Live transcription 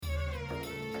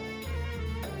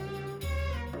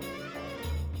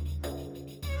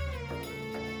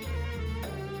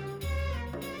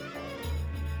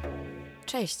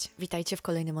Cześć, witajcie w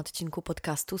kolejnym odcinku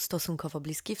podcastu Stosunkowo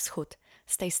Bliski Wschód.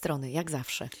 Z tej strony, jak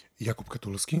zawsze, Jakub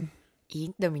Katulski.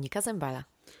 I Dominika Zembala.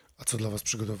 A co dla Was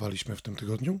przygotowaliśmy w tym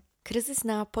tygodniu? Kryzys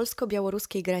na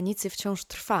polsko-białoruskiej granicy wciąż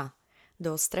trwa.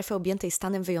 Do strefy objętej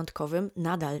stanem wyjątkowym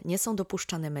nadal nie są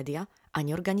dopuszczane media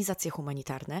ani organizacje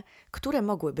humanitarne, które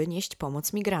mogłyby nieść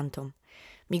pomoc migrantom.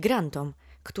 Migrantom,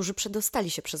 którzy przedostali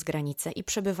się przez granicę i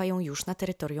przebywają już na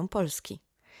terytorium Polski.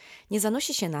 Nie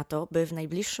zanosi się na to, by w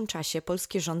najbliższym czasie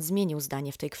polski rząd zmienił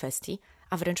zdanie w tej kwestii,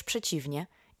 a wręcz przeciwnie,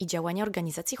 i działania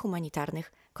organizacji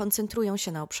humanitarnych koncentrują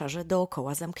się na obszarze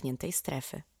dookoła zamkniętej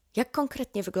strefy. Jak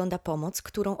konkretnie wygląda pomoc,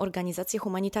 którą organizacje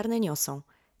humanitarne niosą?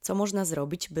 Co można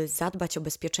zrobić, by zadbać o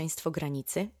bezpieczeństwo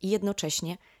granicy i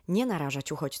jednocześnie nie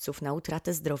narażać uchodźców na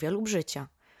utratę zdrowia lub życia?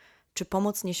 Czy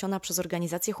pomoc niesiona przez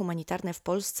organizacje humanitarne w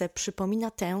Polsce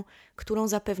przypomina tę, którą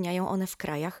zapewniają one w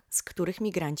krajach, z których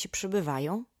migranci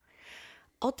przybywają?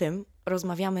 O tym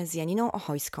rozmawiamy z Janiną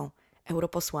Ochojską,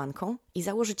 europosłanką i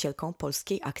założycielką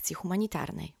Polskiej Akcji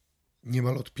Humanitarnej.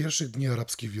 Niemal od pierwszych dni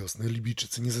arabskiej wiosny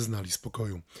Libijczycy nie zeznali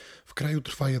spokoju. W kraju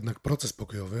trwa jednak proces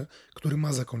pokojowy, który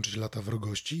ma zakończyć lata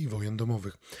wrogości i wojen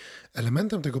domowych.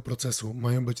 Elementem tego procesu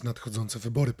mają być nadchodzące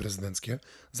wybory prezydenckie,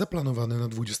 zaplanowane na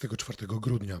 24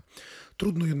 grudnia.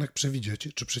 Trudno jednak przewidzieć,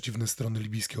 czy przeciwne strony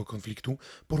libijskiego konfliktu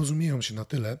porozumieją się na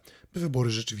tyle, by wybory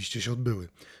rzeczywiście się odbyły.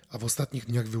 A w ostatnich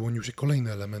dniach wyłonił się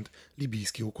kolejny element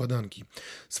libijskiej układanki.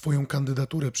 Swoją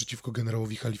kandydaturę przeciwko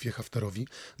generałowi Halifie Haftarowi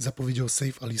zapowiedział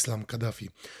Saif al-Islam Kaddafi,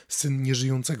 syn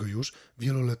nieżyjącego już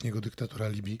wieloletniego dyktatora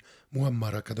Libii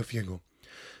Muammara Kaddafiego.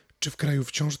 Czy w kraju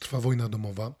wciąż trwa wojna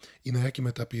domowa i na jakim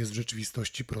etapie jest w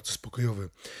rzeczywistości proces pokojowy?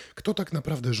 Kto tak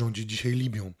naprawdę rządzi dzisiaj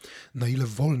Libią? Na ile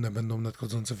wolne będą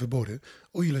nadchodzące wybory,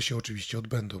 o ile się oczywiście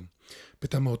odbędą?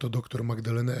 Pytamy o to dr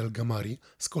Magdalenę El Gamari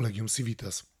z Collegium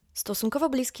Civitas. Stosunkowo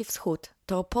Bliski Wschód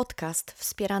to podcast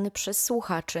wspierany przez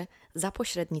słuchaczy za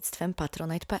pośrednictwem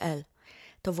patronite.pl.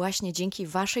 To właśnie dzięki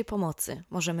Waszej pomocy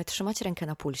możemy trzymać rękę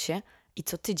na pulsie i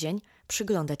co tydzień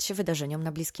przyglądać się wydarzeniom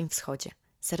na Bliskim Wschodzie.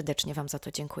 Serdecznie Wam za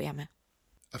to dziękujemy.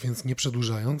 A więc nie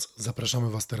przedłużając, zapraszamy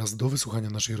Was teraz do wysłuchania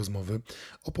naszej rozmowy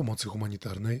o pomocy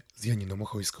humanitarnej z Janiną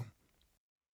Ochojską.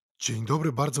 Dzień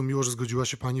dobry, bardzo miło, że zgodziła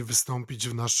się Pani wystąpić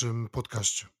w naszym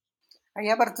podcaście. A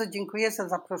ja bardzo dziękuję za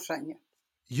zaproszenie.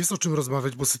 Jest o czym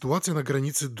rozmawiać, bo sytuacja na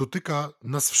granicy dotyka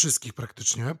nas wszystkich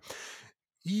praktycznie.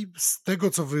 I z tego,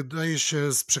 co wydaje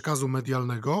się z przekazu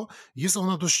medialnego, jest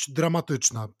ona dość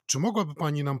dramatyczna. Czy mogłaby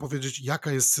Pani nam powiedzieć,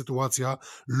 jaka jest sytuacja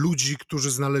ludzi,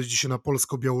 którzy znaleźli się na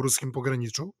polsko-białoruskim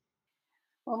pograniczu?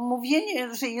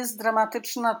 Mówienie, że jest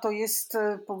dramatyczna, to jest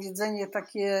powiedzenie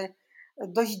takie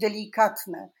dość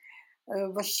delikatne.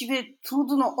 Właściwie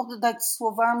trudno oddać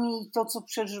słowami to, co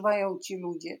przeżywają ci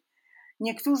ludzie.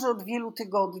 Niektórzy od wielu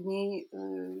tygodni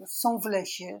są w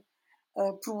lesie,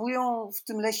 próbują w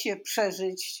tym lesie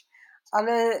przeżyć,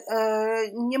 ale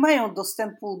nie mają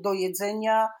dostępu do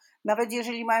jedzenia. Nawet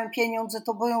jeżeli mają pieniądze,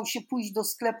 to boją się pójść do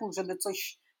sklepu, żeby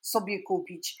coś sobie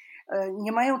kupić.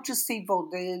 Nie mają czystej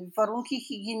wody. Warunki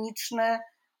higieniczne,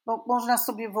 no, można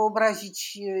sobie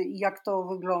wyobrazić, jak to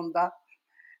wygląda.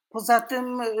 Poza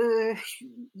tym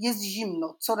jest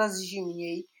zimno, coraz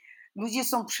zimniej. Ludzie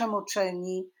są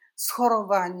przemoczeni,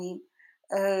 schorowani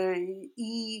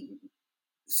i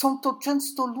są to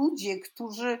często ludzie,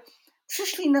 którzy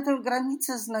przyszli na tę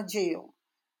granicę z nadzieją.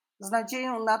 Z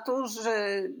nadzieją na to,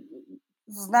 że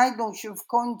znajdą się w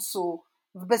końcu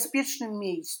w bezpiecznym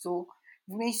miejscu,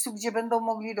 w miejscu, gdzie będą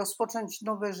mogli rozpocząć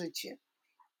nowe życie.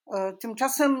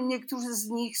 Tymczasem niektórzy z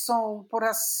nich są po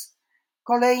raz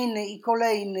kolejny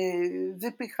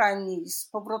wypychani z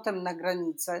powrotem na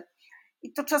granicę.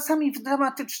 I to czasami w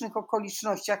dramatycznych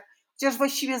okolicznościach, chociaż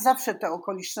właściwie zawsze te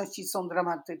okoliczności są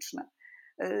dramatyczne.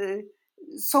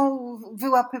 Są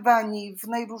wyłapywani w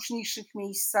najróżniejszych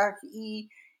miejscach i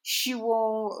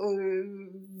siłą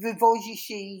wywozi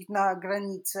się ich na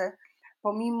granicę,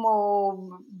 pomimo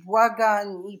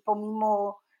błagań i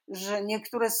pomimo, że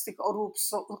niektóre z tych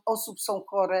osób są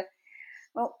chore.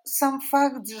 No, sam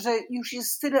fakt, że już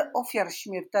jest tyle ofiar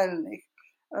śmiertelnych.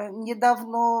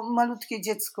 Niedawno malutkie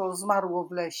dziecko zmarło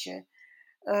w lesie.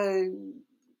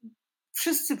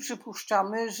 Wszyscy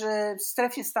przypuszczamy, że w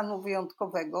strefie stanu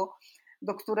wyjątkowego,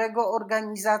 do którego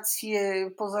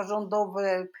organizacje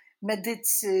pozarządowe,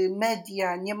 medycy,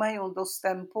 media nie mają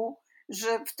dostępu,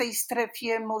 że w tej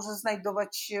strefie może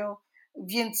znajdować się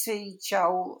więcej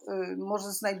ciał,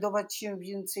 może znajdować się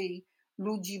więcej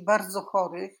ludzi bardzo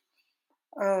chorych.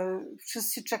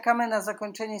 Wszyscy czekamy na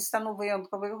zakończenie stanu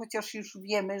wyjątkowego, chociaż już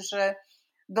wiemy, że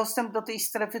dostęp do tej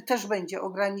strefy też będzie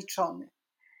ograniczony.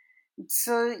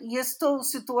 Jest to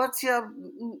sytuacja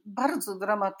bardzo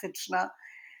dramatyczna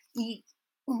i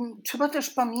Trzeba też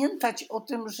pamiętać o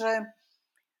tym, że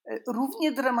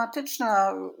równie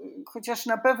dramatyczna, chociaż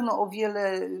na pewno o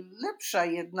wiele lepsza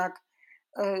jednak,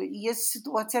 jest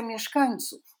sytuacja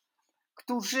mieszkańców,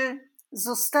 którzy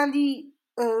zostali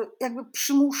jakby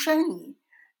przymuszeni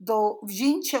do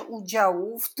wzięcia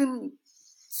udziału w tym,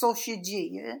 co się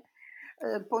dzieje,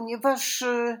 ponieważ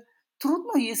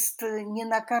trudno jest nie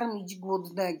nakarmić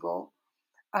głodnego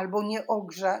albo nie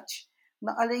ogrzać,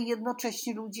 no ale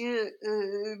jednocześnie ludzie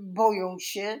boją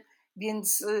się,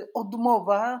 więc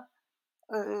odmowa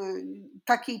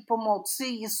takiej pomocy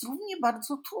jest równie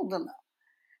bardzo trudna.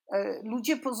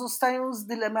 Ludzie pozostają z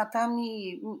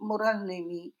dylematami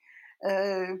moralnymi,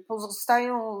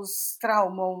 pozostają z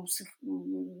traumą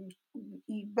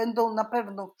i będą na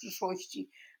pewno w przyszłości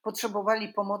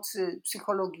potrzebowali pomocy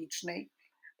psychologicznej.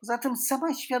 Poza tym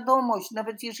sama świadomość,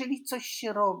 nawet jeżeli coś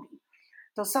się robi,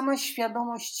 to sama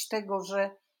świadomość tego,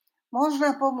 że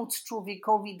można pomóc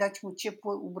człowiekowi, dać mu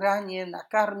ciepłe ubranie,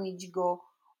 nakarmić go,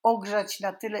 ogrzać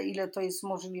na tyle, ile to jest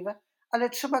możliwe, ale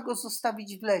trzeba go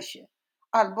zostawić w lesie.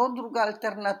 Albo druga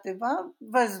alternatywa,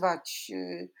 wezwać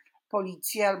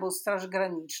policję albo Straż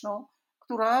Graniczną,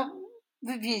 która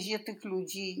wywiezie tych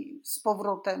ludzi z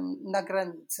powrotem na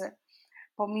granicę.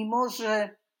 Pomimo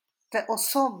że te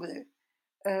osoby,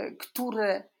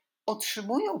 które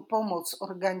otrzymują pomoc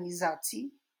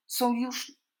organizacji, są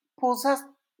już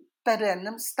poza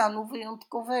terenem stanu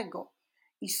wyjątkowego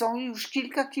i są już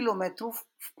kilka kilometrów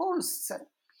w Polsce.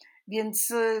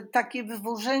 Więc takie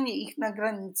wywożenie ich na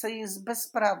granicę jest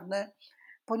bezprawne,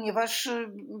 ponieważ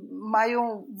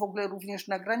mają w ogóle również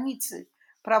na granicy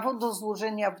prawo do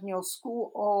złożenia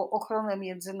wniosku o ochronę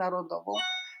międzynarodową,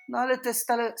 no ale te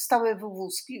stałe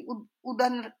wywózki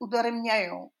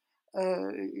udaremniają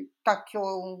takie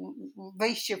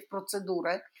wejście w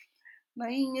procedurę. No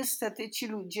i niestety ci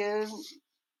ludzie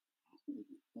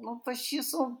właściwie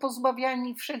są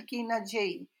pozbawiani wszelkiej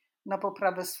nadziei na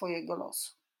poprawę swojego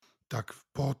losu. Tak,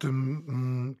 po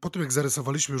tym jak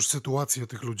zarysowaliśmy już sytuację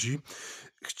tych ludzi,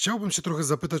 chciałbym się trochę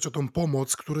zapytać o tą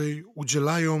pomoc, której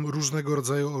udzielają różnego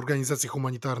rodzaju organizacje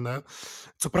humanitarne.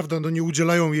 Co prawda, no nie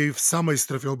udzielają jej w samej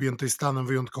strefie objętej stanem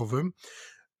wyjątkowym,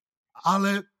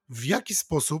 ale w jaki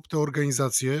sposób te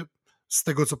organizacje, z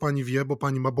tego co pani wie, bo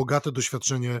pani ma bogate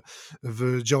doświadczenie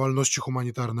w działalności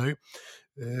humanitarnej,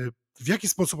 w jaki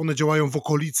sposób one działają w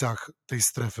okolicach tej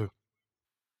strefy?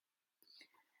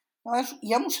 No,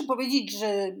 ja muszę powiedzieć,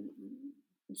 że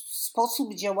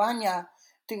sposób działania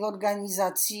tych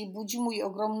organizacji budzi mój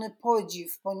ogromny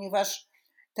podziw, ponieważ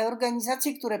te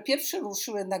organizacje, które pierwsze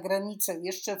ruszyły na granicę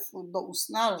jeszcze do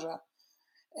Usnarza,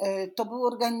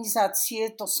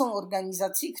 to są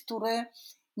organizacje, które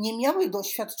nie miały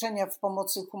doświadczenia w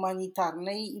pomocy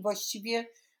humanitarnej i właściwie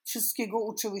wszystkiego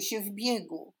uczyły się w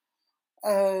biegu.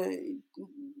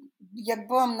 Jak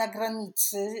byłam na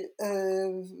granicy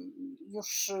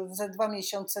już ze 2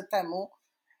 miesiące temu,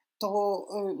 to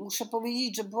muszę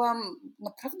powiedzieć, że byłam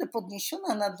naprawdę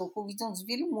podniesiona na duchu, widząc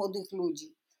wielu młodych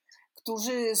ludzi,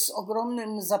 którzy z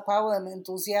ogromnym zapałem,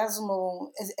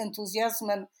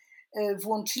 entuzjazmem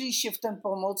włączyli się w tę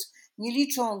pomoc, nie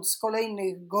licząc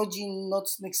kolejnych godzin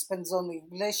nocnych spędzonych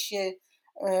w lesie,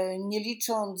 nie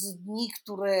licząc dni,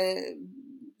 które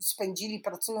spędzili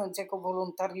pracując jako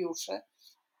wolontariusze.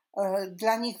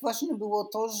 Dla nich ważne było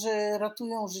to, że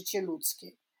ratują życie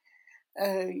ludzkie.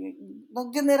 No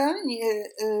generalnie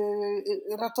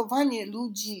ratowanie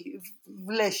ludzi w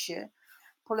lesie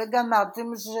polega na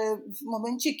tym, że w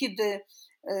momencie, kiedy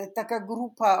taka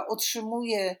grupa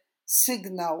otrzymuje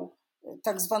sygnał,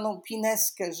 tak zwaną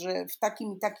pineskę, że w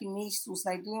takim i takim miejscu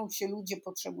znajdują się ludzie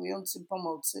potrzebujący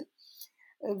pomocy,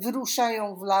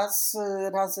 wyruszają w las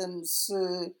razem z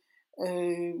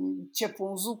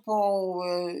ciepłą zupą,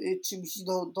 czymś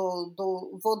do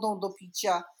wodą do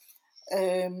picia,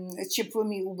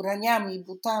 ciepłymi ubraniami,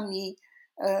 butami,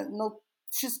 no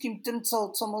wszystkim tym,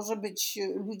 co może być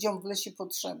ludziom w lesie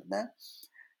potrzebne.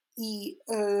 I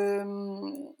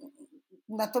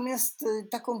natomiast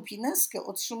taką pineskę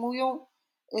otrzymują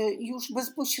już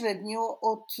bezpośrednio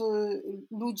od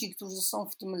ludzi, którzy są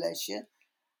w tym lesie.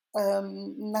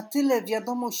 Na tyle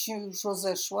wiadomość się już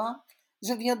rozeszła,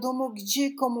 że wiadomo,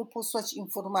 gdzie komu posłać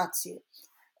informacje.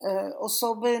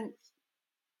 Osoby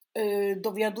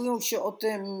dowiadują się o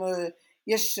tym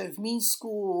jeszcze w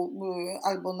Mińsku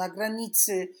albo na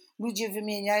granicy. Ludzie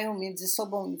wymieniają między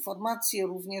sobą informacje,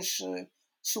 również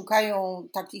szukają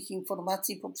takich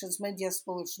informacji poprzez media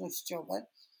społecznościowe.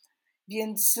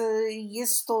 Więc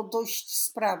jest to dość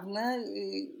sprawne.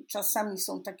 Czasami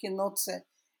są takie noce,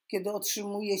 kiedy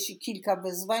otrzymuje się kilka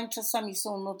wezwań, czasami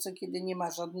są noce, kiedy nie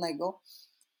ma żadnego.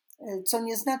 Co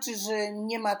nie znaczy, że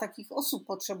nie ma takich osób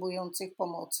potrzebujących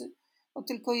pomocy, no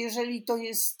tylko jeżeli to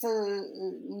jest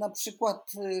na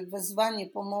przykład wezwanie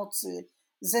pomocy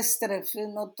ze strefy,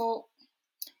 no to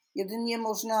jedynie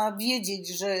można wiedzieć,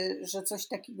 że coś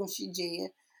takiego się dzieje,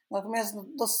 natomiast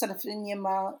do strefy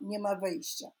nie ma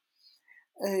wejścia.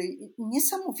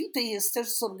 Niesamowite jest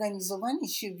też zorganizowanie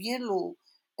się wielu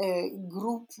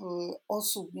grup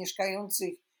osób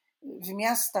mieszkających w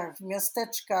miastach, w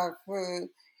miasteczkach,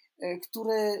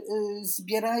 które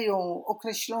zbierają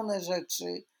określone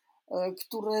rzeczy,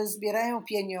 które zbierają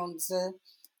pieniądze,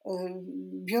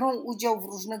 biorą udział w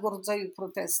różnego rodzaju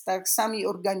protestach, sami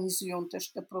organizują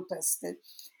też te protesty,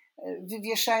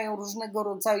 wywieszają różnego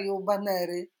rodzaju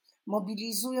banery,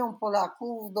 mobilizują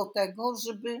Polaków do tego,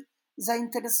 żeby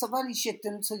zainteresowali się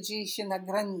tym, co dzieje się na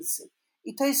granicy.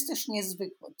 I to jest też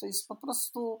niezwykłe. To jest po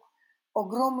prostu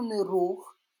ogromny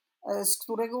ruch, z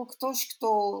którego ktoś,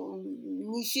 kto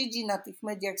nie siedzi na tych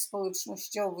mediach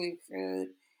społecznościowych,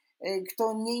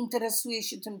 kto nie interesuje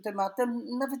się tym tematem,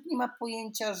 nawet nie ma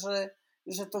pojęcia,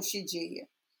 że to się dzieje.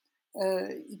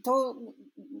 I to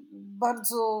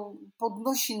bardzo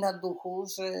podnosi na duchu,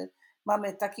 że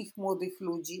mamy takich młodych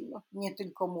ludzi, no nie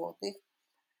tylko młodych.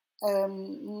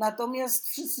 Natomiast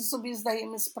wszyscy sobie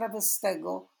zdajemy sprawę z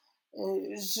tego,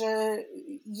 że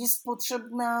jest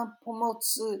potrzebna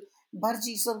pomoc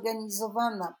bardziej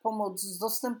zorganizowana, pomoc z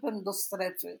dostępem do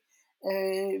strefy,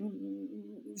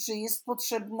 że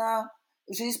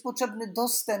jest potrzebny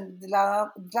dostęp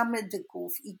dla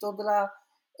medyków i to dla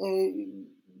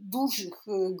dużych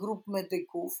grup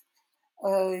medyków.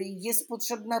 Jest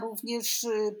potrzebna również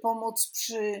pomoc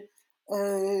przy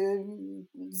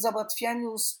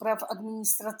załatwianiu spraw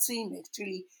administracyjnych,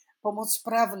 czyli pomoc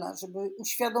prawna, żeby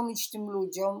uświadomić tym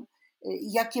ludziom,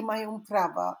 jakie mają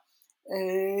prawa.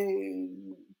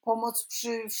 Pomoc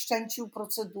przy wszczęciu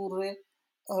procedury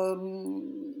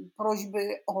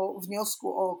prośby o wniosku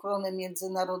o ochronę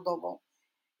międzynarodową.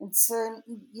 Więc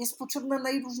jest potrzebna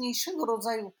najróżniejszego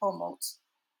rodzaju pomoc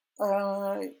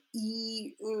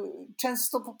i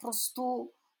często po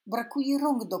prostu brakuje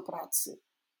rąk do pracy.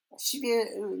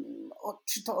 Właściwie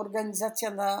czy to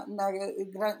organizacja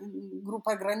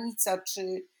Grupa Granica,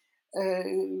 czy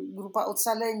Grupa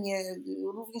Ocalenie,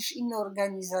 również inne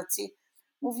organizacje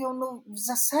mówią, no w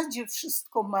zasadzie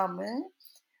wszystko mamy,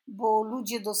 bo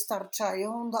ludzie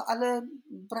dostarczają, no ale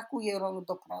brakuje rąk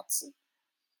do pracy.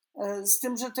 Z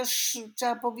tym, że też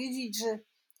trzeba powiedzieć, że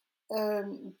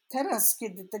teraz,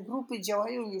 kiedy te grupy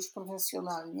działają już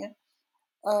profesjonalnie,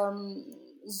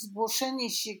 zgłoszenie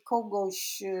się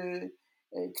kogoś,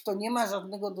 kto nie ma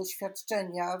żadnego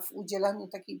doświadczenia w udzielaniu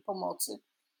takiej pomocy,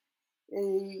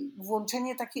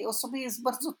 włączenie takiej osoby jest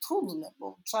bardzo trudne,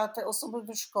 bo trzeba te osoby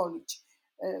wyszkolić,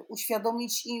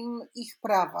 uświadomić im ich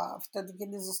prawa, wtedy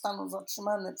kiedy zostaną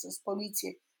zatrzymane przez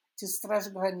policję czy Straż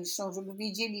Graniczną, żeby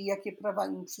wiedzieli, jakie prawa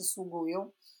im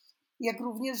przysługują, jak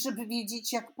również, żeby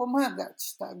wiedzieć, jak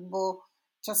pomagać, tak? Bo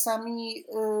czasami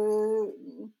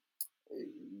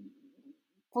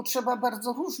potrzeba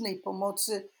bardzo różnej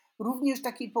pomocy, również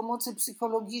takiej pomocy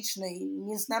psychologicznej.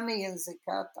 Nie znamy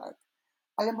języka, tak?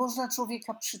 Ale można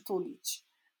człowieka przytulić.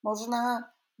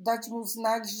 Można dać mu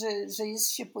znać, że jest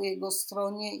się po jego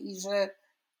stronie i że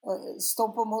z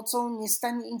tą pomocą nie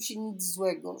stanie im się nic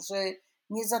złego, że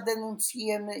nie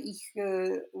zadenuncjujemy ich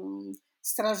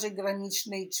Straży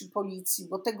Granicznej czy policji,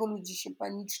 bo tego ludzie się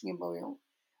panicznie boją.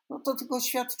 No to tylko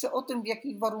świadczy o tym, w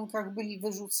jakich warunkach byli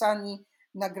wyrzucani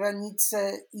na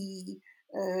granicę i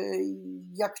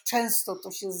jak często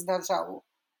to się zdarzało,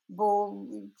 bo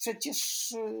przecież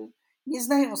nie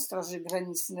znają Straży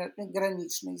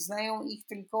Granicznej, znają ich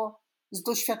tylko z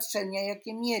doświadczenia,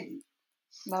 jakie mieli.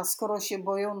 No a skoro się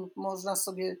boją, można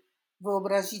sobie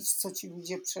wyobrazić, co ci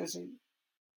ludzie przeżyli.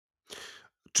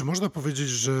 Czy można powiedzieć,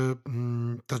 że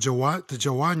te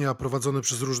działania prowadzone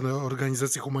przez różne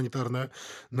organizacje humanitarne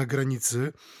na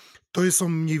granicy, są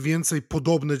mniej więcej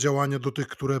podobne działania do tych,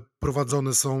 które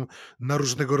prowadzone są na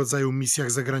różnego rodzaju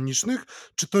misjach zagranicznych,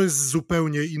 czy to jest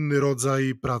zupełnie inny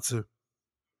rodzaj pracy?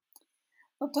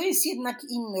 No to jest jednak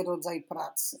inny rodzaj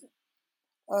pracy.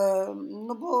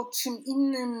 No bo czym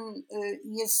innym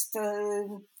jest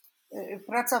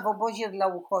praca w obozie dla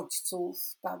uchodźców,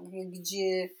 tak,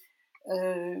 gdzie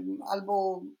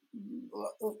albo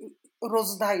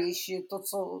rozdaje się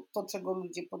to, czego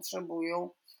ludzie potrzebują,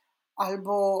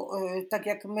 albo tak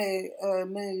jak my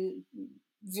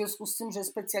w związku z tym, że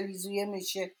specjalizujemy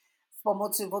się w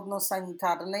pomocy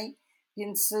wodno-sanitarnej,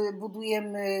 więc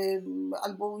budujemy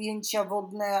albo ujęcia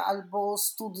wodne, albo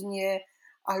studnie,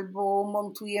 albo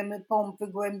montujemy pompy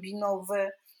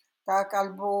głębinowe, tak,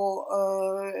 albo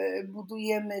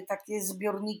budujemy takie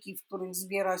zbiorniki, w których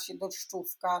zbiera się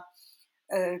deszczówka.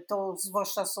 To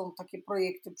zwłaszcza są takie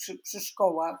projekty przy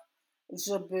szkołach,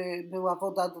 żeby była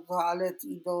woda do toalet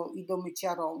i do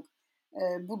mycia rąk.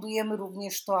 Budujemy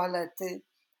również toalety.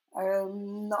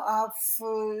 No a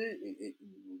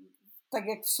tak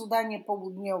jak w Sudanie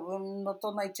Południowym, no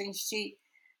to najczęściej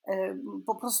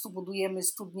po prostu budujemy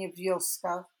studnie w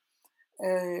wioskach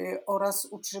oraz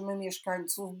uczymy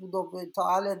mieszkańców budowy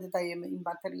toalet, dajemy im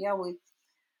materiały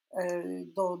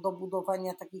do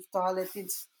budowania takich toalet,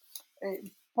 więc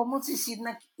pomoc jest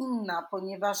jednak inna,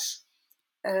 ponieważ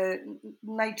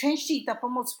najczęściej ta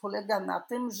pomoc polega na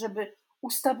tym, żeby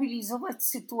ustabilizować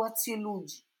sytuację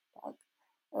ludzi. Tak?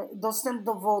 Dostęp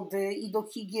do wody i do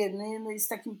higieny no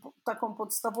jest taką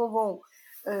podstawową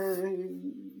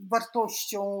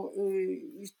wartością,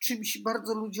 czymś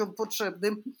bardzo ludziom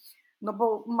potrzebnym, no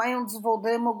bo mając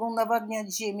wodę mogą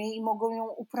nawadniać ziemię i mogą ją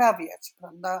uprawiać,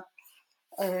 prawda?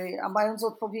 A mając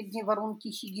odpowiednie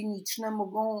warunki higieniczne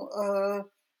mogą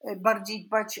bardziej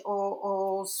dbać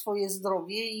o swoje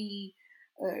zdrowie i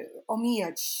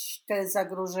omijać te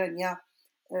zagrożenia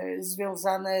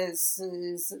związane z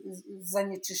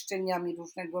zanieczyszczeniami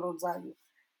różnego rodzaju.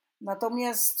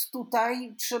 Natomiast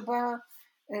tutaj trzeba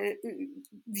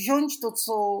wziąć to,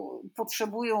 co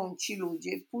potrzebują ci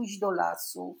ludzie, pójść do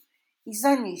lasu i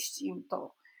zanieść im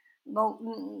to. No,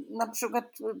 na przykład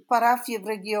parafie w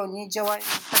regionie działają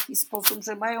w taki sposób,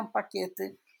 że mają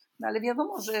pakiety, no ale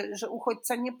wiadomo, że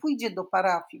uchodźca nie pójdzie do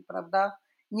parafii, prawda?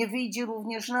 Nie wyjdzie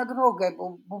również na drogę,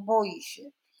 bo boi się.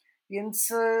 Więc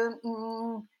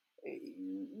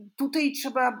tutaj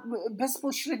trzeba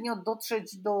bezpośrednio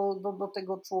dotrzeć do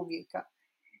tego człowieka.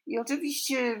 I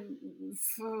oczywiście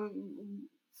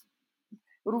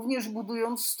również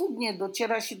budując studnie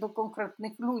dociera się do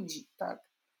konkretnych ludzi, tak?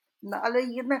 No ale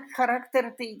jednak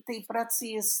charakter tej pracy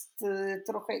jest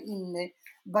trochę inny,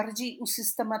 bardziej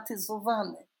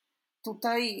usystematyzowany.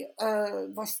 Tutaj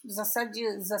w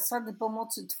zasadzie zasady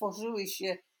pomocy tworzyły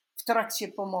się w trakcie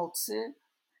pomocy,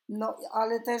 no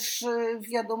ale też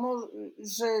wiadomo,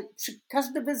 że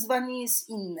każde wezwanie jest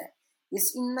inne.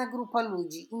 Jest inna grupa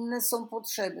ludzi, inne są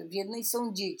potrzeby. W jednej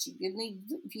są dzieci,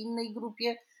 w innej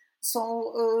grupie są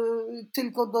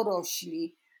tylko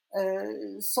dorośli.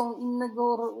 Są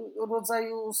innego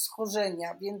rodzaju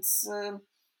schorzenia, więc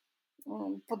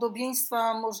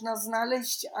podobieństwa można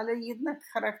znaleźć, ale jednak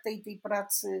charakter tej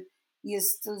pracy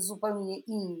jest zupełnie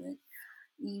inny.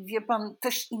 I wie pan,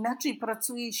 też inaczej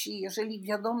pracuje się, jeżeli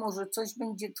wiadomo, że coś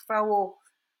będzie trwało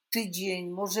tydzień,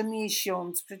 może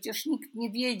miesiąc, przecież nikt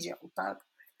nie wiedział, tak?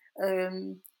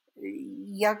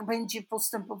 Jak będzie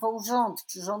postępował rząd,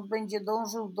 czy rząd będzie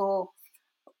dążył do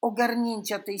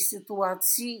ogarnięcia tej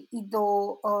sytuacji i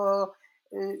do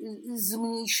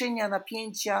zmniejszenia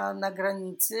napięcia na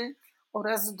granicy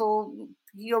oraz do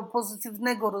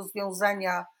pozytywnego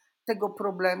rozwiązania tego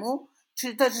problemu,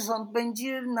 czy też rząd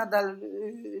będzie nadal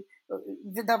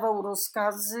wydawał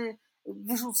rozkazy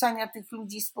wyrzucania tych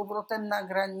ludzi z powrotem na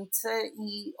granicę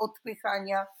i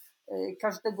odpychania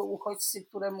każdego uchodźcy,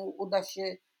 któremu uda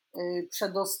się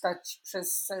przedostać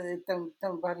przez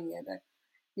tę barierę.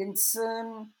 Więc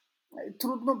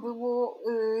trudno było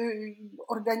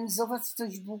organizować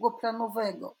coś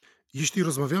długoplanowego. Jeśli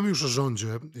rozmawiamy już o rządzie,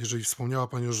 jeżeli wspomniała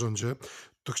Pani o rządzie,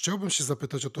 to chciałbym się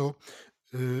zapytać o to,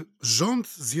 rząd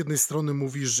z jednej strony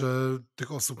mówi, że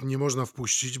tych osób nie można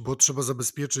wpuścić, bo trzeba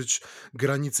zabezpieczyć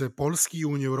granice Polski i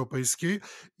Unii Europejskiej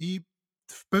i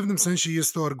w pewnym sensie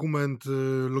jest to argument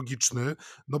logiczny,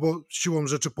 no bo siłą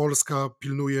rzeczy Polska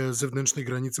pilnuje zewnętrznej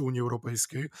granicy Unii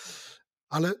Europejskiej,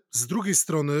 ale z drugiej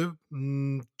strony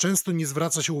często nie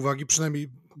zwraca się uwagi,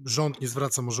 przynajmniej rząd nie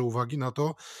zwraca może uwagi na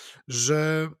to,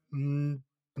 że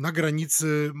na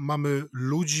granicy mamy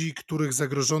ludzi, których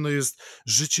zagrożone jest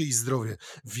życie i zdrowie.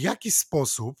 W jaki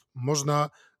sposób można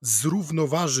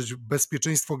zrównoważyć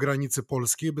bezpieczeństwo granicy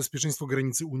polskiej, bezpieczeństwo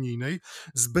granicy unijnej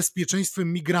z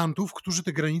bezpieczeństwem migrantów, którzy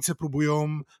te granice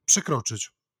próbują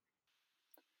przekroczyć?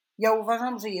 Ja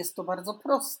uważam, że jest to bardzo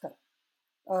proste,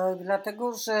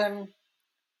 dlatego że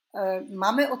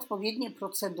mamy odpowiednie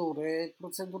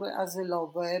procedury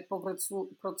azylowe,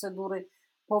 procedury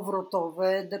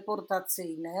powrotowe,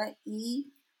 deportacyjne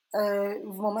i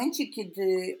w momencie,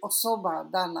 kiedy osoba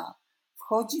dana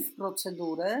wchodzi w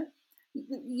procedurę,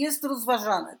 jest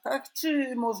rozważane, tak?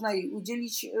 Czy można jej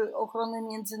udzielić ochrony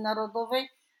międzynarodowej,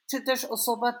 czy też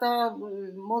osoba ta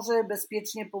może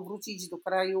bezpiecznie powrócić do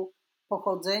kraju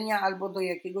pochodzenia albo do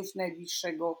jakiegoś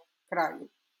najbliższego kraju.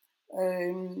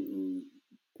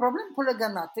 Problem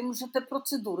polega na tym, że te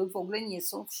procedury w ogóle nie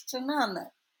są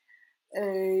wszczynane.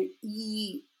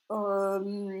 I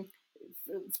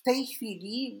w tej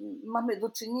chwili mamy do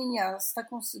czynienia z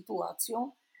taką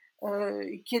sytuacją,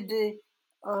 kiedy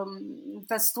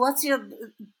ta sytuacja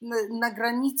na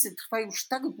granicy trwa już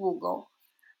tak długo,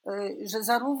 że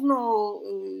zarówno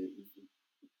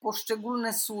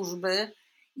poszczególne służby,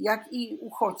 jak i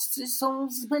uchodźcy są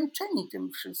zmęczeni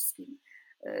tym wszystkim.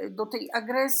 Do tej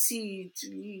agresji,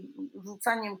 czyli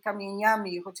rzucaniem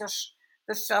kamieniami, chociaż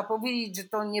też trzeba powiedzieć, że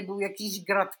to nie był jakiś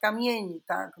grad kamieni,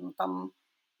 tak? No tam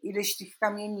ileś tych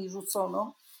kamieni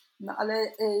rzucono, no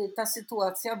ale ta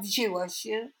sytuacja wzięła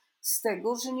się z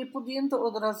tego, że nie podjęto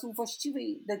od razu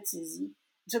właściwej decyzji,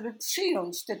 żeby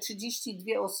przyjąć te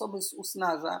 32 osoby z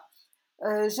Usnarza,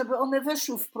 żeby one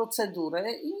weszły w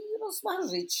procedurę i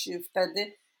rozważyć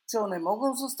wtedy, czy one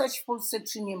mogą zostać w Polsce,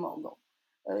 czy nie mogą.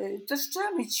 Też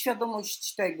trzeba mieć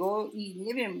świadomość tego, i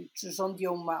nie wiem, czy rząd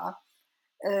ją ma,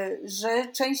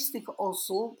 że część z tych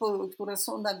osób, które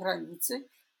są na granicy,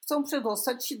 chcą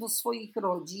przedostać się do swoich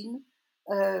rodzin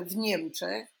w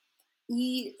Niemczech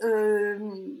i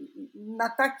na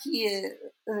takie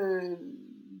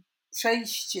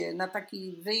przejście, na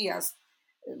taki wyjazd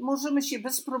możemy się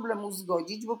bez problemu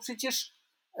zgodzić, bo przecież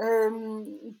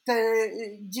te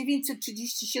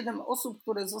 937 osób,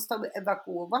 które zostały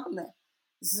ewakuowane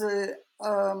z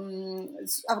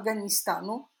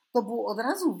Afganistanu, to było od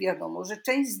razu wiadomo, że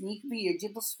część z nich wyjedzie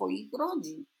do swoich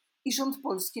rodzin i rząd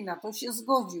polski na to się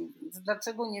zgodził, więc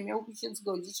dlaczego nie miałby się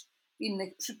zgodzić w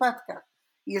innych przypadkach?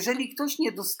 Jeżeli ktoś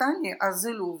nie dostanie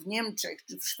azylu w Niemczech,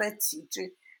 czy w Szwecji,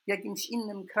 czy w jakimś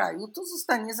innym kraju, to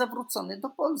zostanie zawrócony do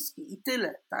Polski i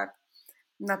tyle, tak?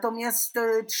 Natomiast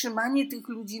trzymanie tych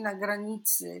ludzi na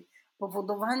granicy,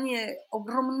 powodowanie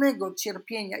ogromnego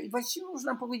cierpienia i właściwie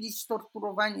można powiedzieć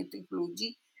torturowanie tych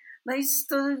ludzi, no jest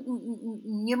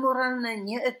niemoralne,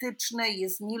 nieetyczne,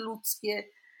 jest nieludzkie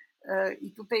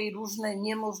i tutaj różne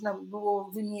nie można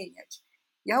było wymieniać.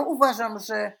 Ja uważam,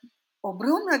 że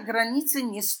obrona granicy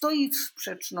nie stoi w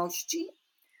sprzeczności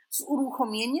z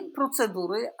uruchomieniem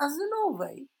procedury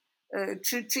azylowej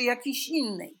czy jakiejś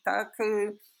innej, tak?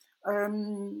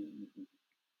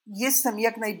 Jestem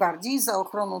jak najbardziej za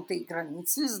ochroną tej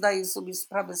granicy. Zdaję sobie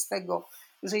sprawę z tego,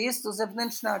 że jest to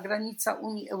zewnętrzna granica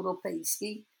Unii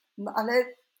Europejskiej, no ale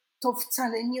to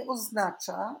wcale nie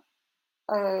oznacza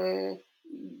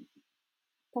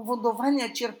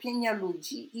powodowania cierpienia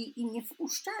ludzi i nie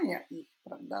wpuszczania ich,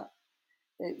 prawda?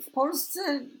 W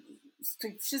Polsce z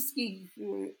tych wszystkich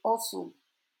osób,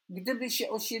 gdyby się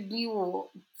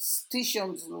osiedliło z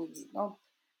 1000 ludzi, no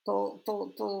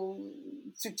to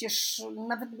przecież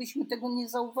nawet byśmy tego nie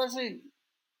zauważyli.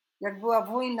 Jak była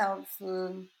wojna w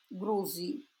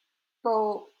Gruzji,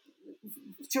 to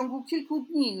w ciągu kilku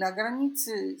dni na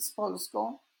granicy z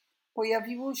Polską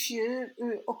pojawiło się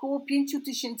około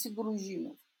 5000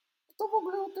 Gruzinów. Kto w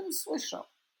ogóle o tym słyszał?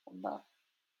 Prawda?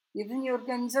 Jedynie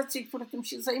organizacje, które tym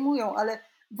się zajmują, ale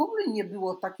w ogóle nie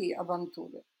było takiej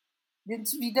awantury.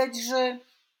 Więc widać, że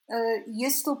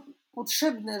jest to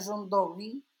potrzebne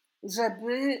rządowi,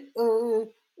 żeby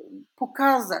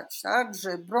pokazać, tak,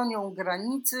 że bronią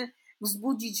granicy,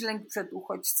 wzbudzić lęk przed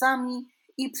uchodźcami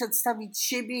i przedstawić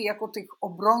siebie jako tych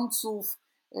obrońców,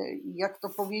 jak to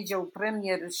powiedział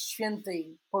premier,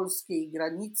 świętej polskiej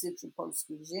granicy czy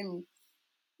polskiej ziemi,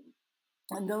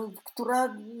 no,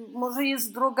 która może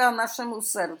jest droga naszemu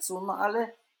sercu, no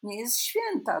ale nie jest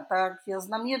święta, tak? Ja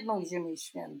znam jedną ziemię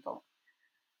świętą.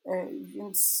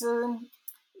 Więc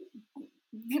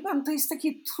wie pan, to jest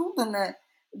takie trudne,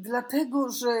 dlatego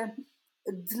że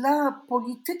dla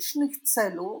politycznych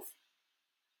celów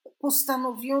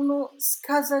postanowiono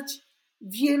skazać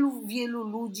wielu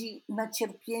ludzi na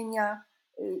cierpienia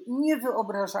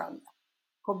niewyobrażalne.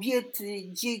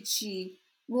 Kobiety, dzieci,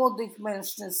 młodych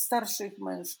mężczyzn, starszych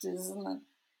mężczyzn.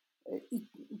 I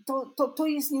to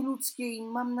jest nieludzkie i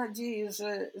mam nadzieję,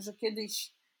 że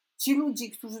kiedyś ci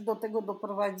ludzie, którzy do tego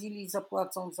doprowadzili,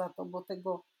 zapłacą za to, bo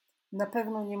tego na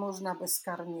pewno nie można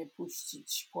bezkarnie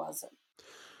puścić płazem.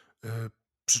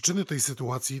 Przyczyny tej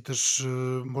sytuacji też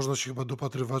można się chyba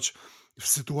dopatrywać w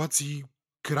sytuacji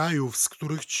krajów, z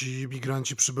których ci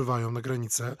migranci przybywają na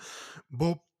granicę,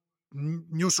 bo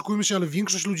nie oszukujmy się, ale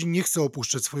większość ludzi nie chce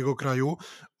opuszczać swojego kraju,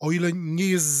 o ile nie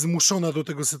jest zmuszona do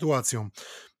tego sytuacją.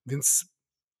 Więc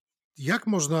jak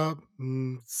można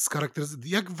skarakteryzować,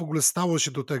 jak w ogóle stało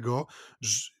się do tego,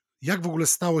 jak w ogóle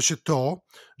stało się to,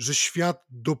 że świat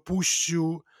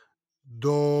dopuścił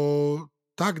do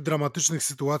tak dramatycznych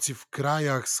sytuacji w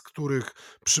krajach, z których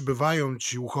przybywają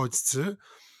ci uchodźcy,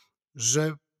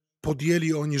 że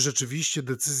podjęli oni rzeczywiście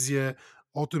decyzję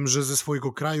o tym, że ze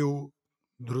swojego kraju,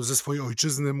 ze swojej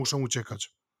ojczyzny muszą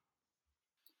uciekać?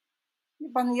 Wie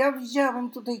pan, ja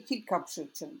widziałem tutaj kilka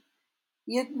przyczyn.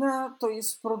 Jedna to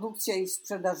jest produkcja i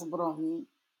sprzedaż broni.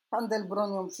 Handel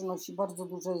bronią przynosi bardzo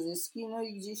duże zyski, no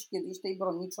i gdzieś kiedyś tej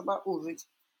broni trzeba użyć,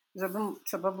 żeby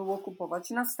trzeba było kupować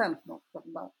następną,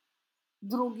 prawda?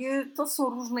 Drugie to są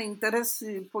różne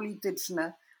interesy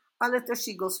polityczne, ale też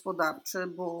i gospodarcze,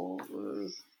 bo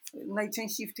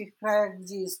najczęściej w tych krajach,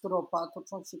 gdzie jest ropa,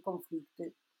 toczą się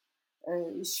konflikty.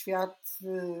 Świat,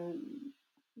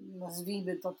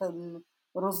 nazwijmy to ten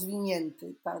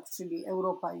rozwinięty, tak, czyli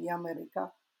Europa i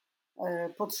Ameryka,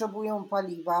 potrzebują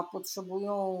paliwa,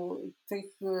 potrzebują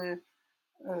tych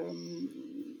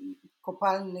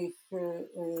kopalnych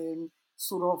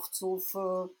surowców,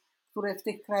 które w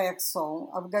tych krajach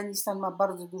są. Afganistan ma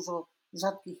bardzo dużo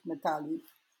rzadkich metali,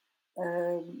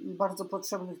 bardzo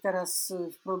potrzebnych teraz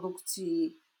w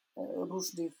produkcji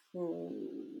różnych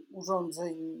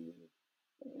urządzeń,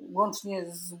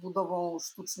 łącznie z budową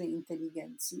sztucznej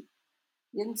inteligencji.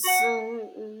 Więc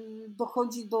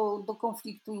dochodzi do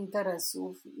konfliktu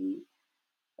interesów i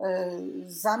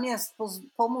zamiast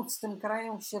pomóc tym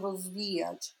krajom się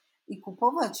rozwijać i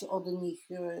kupować od nich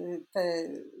te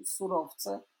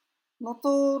surowce, no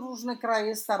to różne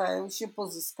kraje starają się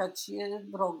pozyskać je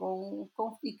drogą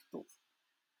konfliktów.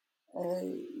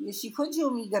 Jeśli chodzi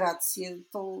o migrację,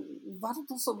 to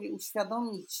warto sobie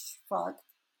uświadomić fakt,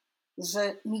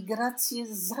 że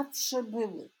migracje zawsze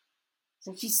były,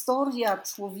 że historia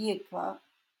człowieka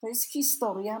to jest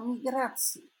historia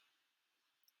migracji.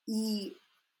 I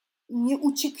nie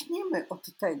uciekniemy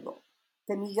od tego.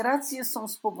 Te migracje są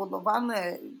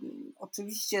spowodowane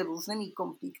oczywiście różnymi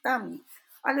konfliktami,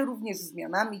 ale również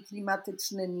zmianami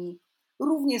klimatycznymi,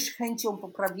 również chęcią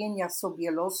poprawienia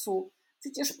sobie losu.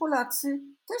 Przecież Polacy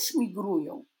też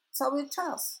migrują cały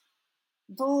czas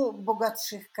do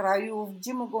bogatszych krajów,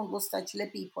 gdzie mogą dostać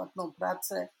lepiej płatną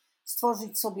pracę,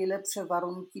 stworzyć sobie lepsze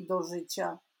warunki do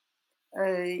życia.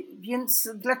 Więc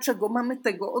dlaczego mamy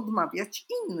tego odmawiać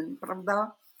innym,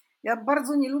 prawda? Ja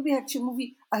bardzo nie lubię, jak się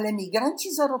mówi, ale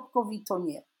migranci zarobkowi to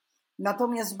nie.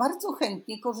 Natomiast bardzo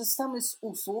chętnie korzystamy z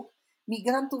usług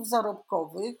migrantów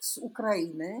zarobkowych z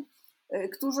Ukrainy,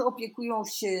 którzy opiekują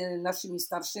się naszymi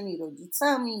starszymi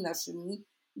rodzicami, naszymi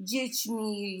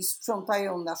dziećmi,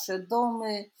 sprzątają nasze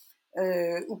domy,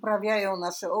 uprawiają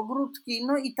nasze ogródki,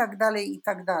 no i tak dalej,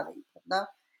 prawda?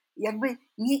 Jakby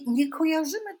nie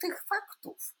kojarzymy tych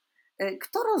faktów.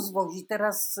 Kto rozwozi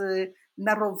teraz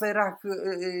na rowerach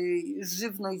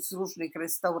żywność z różnych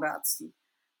restauracji?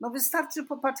 No wystarczy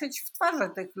popatrzeć w twarze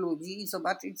tych ludzi i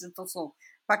zobaczyć, że to są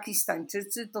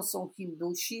Pakistańczycy, to są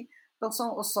Hindusi, to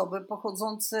są osoby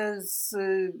pochodzące z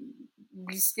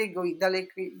Bliskiego i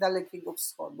Dalekiego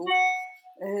Wschodu.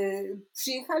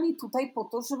 Przyjechali tutaj po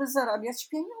to, żeby zarabiać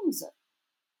pieniądze.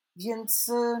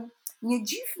 Więc nie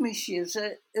dziwmy się,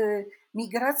 że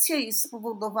migracja jest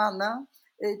spowodowana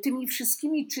tymi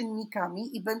wszystkimi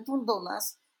czynnikami i będą do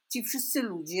nas ci wszyscy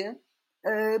ludzie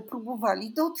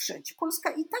próbowali dotrzeć.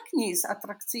 Polska i tak nie jest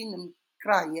atrakcyjnym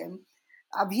krajem,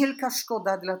 a wielka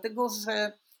szkoda, dlatego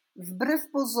że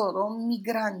wbrew pozorom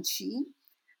migranci,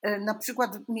 na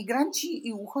przykład migranci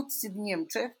i uchodźcy w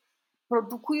Niemczech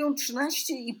produkują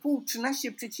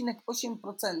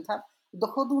 13,5-13,8%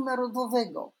 dochodu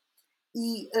narodowego.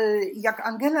 I jak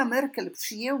Angela Merkel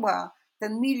przyjęła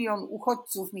ten 1 milion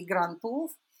uchodźców,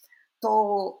 migrantów,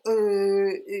 to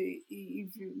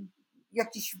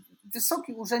jakiś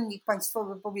wysoki urzędnik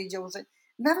państwowy powiedział, że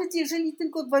nawet jeżeli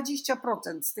tylko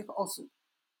 20% z tych osób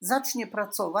zacznie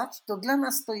pracować, to dla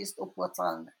nas to jest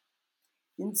opłacalne.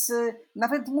 Więc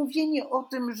nawet mówienie o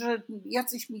tym, że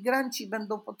jacyś migranci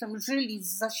będą potem żyli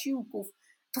z zasiłków,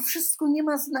 to wszystko nie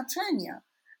ma znaczenia,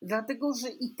 dlatego że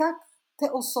i tak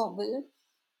te osoby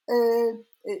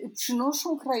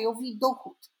przynoszą krajowi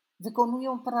dochód,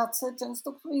 wykonują pracę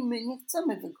często, której my nie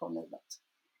chcemy wykonywać.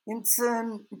 Więc,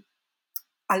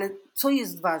 ale co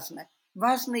jest ważne?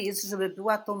 Ważne jest, żeby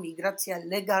była to migracja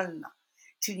legalna,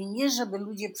 czyli nie, żeby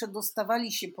ludzie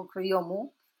przedostawali się po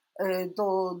krajomu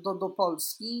do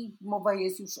Polski. Mowa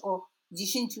jest już o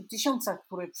 10 000,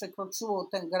 które przekroczyło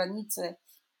tę granicę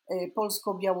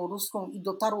polsko-białoruską i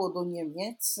dotarło do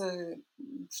Niemiec,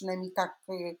 przynajmniej tak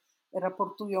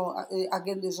raportują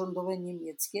agendy rządowe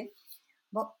niemieckie.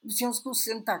 No, w związku z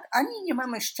tym tak, ani nie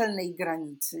mamy szczelnej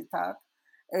granicy, tak,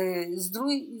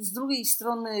 z drugiej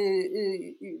strony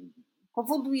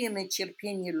powodujemy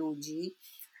cierpienie ludzi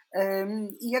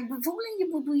i jakby w ogóle nie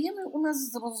budujemy u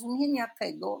nas zrozumienia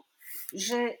tego,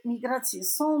 że migracje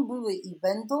są, były i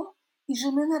będą i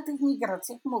że my na tych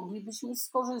migracjach moglibyśmy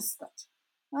skorzystać.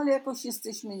 No, ale jakoś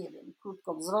jesteśmy, nie wiem,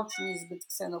 krótkowzroczni, zbyt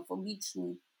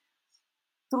ksenofobiczni.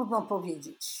 Trudno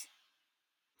powiedzieć.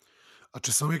 A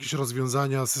czy są jakieś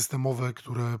rozwiązania systemowe,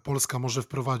 które Polska może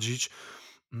wprowadzić,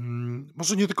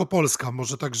 może nie tylko Polska,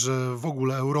 może także w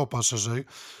ogóle Europa szerzej,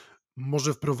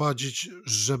 może wprowadzić,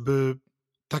 żeby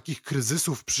takich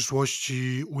kryzysów w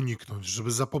przyszłości uniknąć,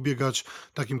 żeby zapobiegać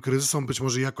takim kryzysom, być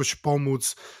może jakoś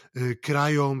pomóc,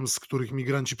 krajom, z których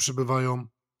migranci przybywają?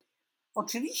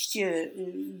 Oczywiście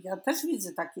ja też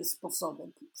widzę takie sposoby.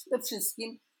 Przede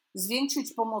wszystkim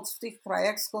zwiększyć pomoc w tych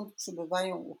krajach, skąd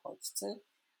przybywają uchodźcy,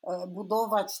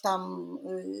 budować tam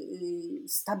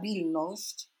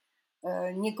stabilność,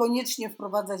 niekoniecznie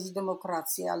wprowadzać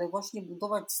demokrację, ale właśnie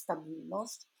budować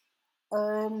stabilność,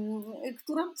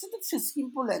 która przede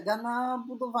wszystkim polega na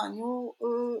budowaniu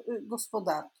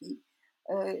gospodarki,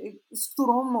 z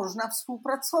którą można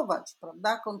współpracować,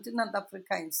 prawda? Kontynent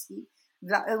afrykański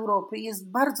dla Europy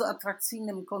jest bardzo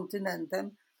atrakcyjnym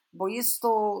kontynentem, bo jest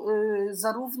to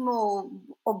zarówno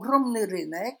ogromny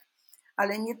rynek,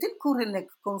 ale nie tylko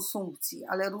rynek konsumpcji,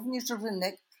 ale również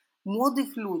rynek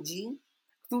młodych ludzi,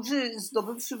 którzy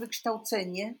zdobywszy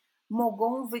wykształcenie,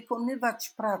 mogą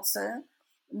wykonywać pracę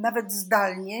nawet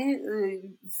zdalnie.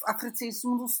 W Afryce jest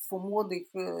mnóstwo młodych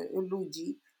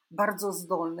ludzi, bardzo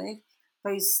zdolnych. To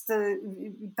jest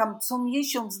tam co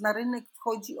miesiąc na rynek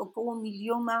wchodzi około 1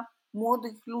 miliona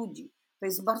młodych ludzi. To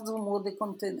jest bardzo młody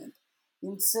kontynent.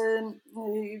 Więc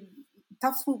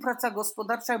ta współpraca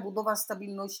gospodarcza, budowa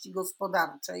stabilności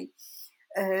gospodarczej,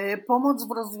 pomoc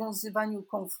w rozwiązywaniu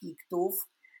konfliktów,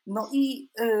 no i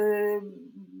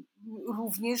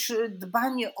również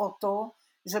dbanie o to,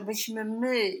 żebyśmy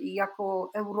my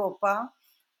jako Europa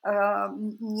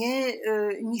nie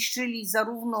niszczyli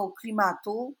zarówno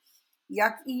klimatu,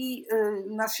 jak i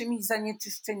naszymi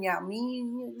zanieczyszczeniami,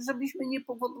 żebyśmy nie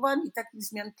powodowali takich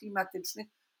zmian klimatycznych,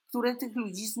 które tych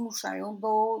ludzi zmuszają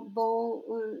do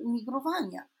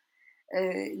migrowania.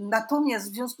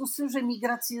 Natomiast w związku z tym, że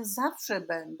migracje zawsze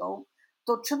będą,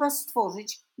 to trzeba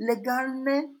stworzyć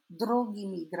legalne drogi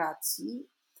migracji,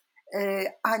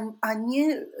 a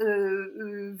nie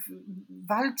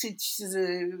walczyć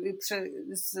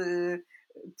z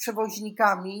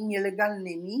przewoźnikami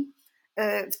nielegalnymi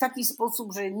w taki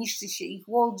sposób, że niszczy się ich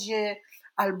łodzie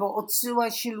albo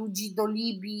odsyła się ludzi do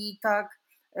Libii, tak,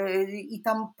 i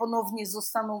tam ponownie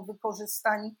zostaną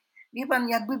wykorzystani. Wie pan,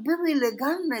 jakby były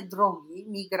legalne drogi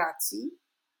migracji,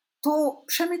 to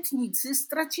przemytnicy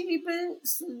straciliby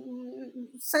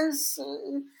sens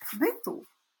bytu.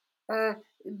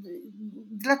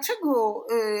 Dlaczego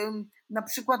na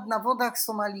przykład na wodach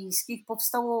somalijskich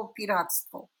powstało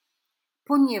piractwo?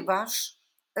 Ponieważ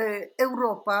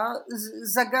Europa,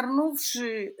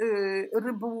 zagarnąwszy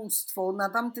rybołówstwo na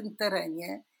tamtym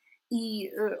terenie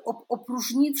i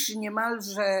opróżniwszy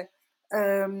niemalże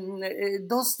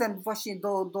dostęp właśnie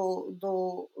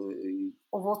do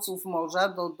owoców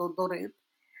morza, do ryb,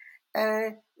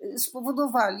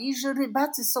 spowodowali, że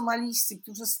rybacy somalijscy,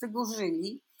 którzy z tego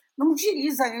żyli, no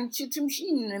musieli zająć się czymś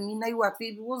innym i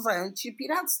najłatwiej było zająć się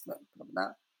piractwem,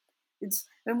 prawda? Więc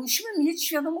musimy mieć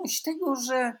świadomość tego,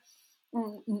 że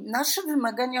nasze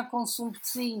wymagania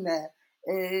konsumpcyjne,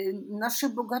 nasze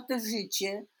bogate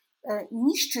życie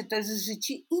niszczy też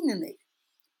życie innych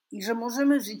i że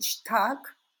możemy żyć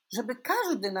tak, żeby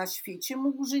każdy na świecie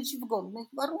mógł żyć w godnych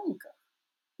warunkach.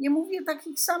 Nie mówię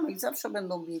takich samych, zawsze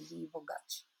będą biedni i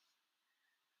bogaci.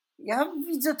 Ja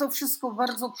widzę to wszystko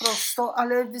bardzo prosto,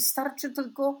 ale wystarczy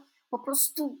tylko po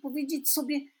prostu powiedzieć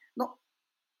sobie, no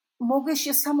mogę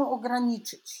się samo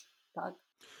ograniczyć, tak?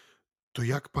 To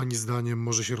jak pani zdaniem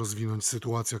może się rozwinąć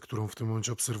sytuacja, którą w tym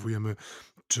momencie obserwujemy?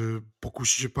 Czy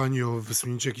pokusi się pani o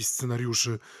wysunięcie jakichś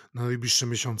scenariuszy na najbliższe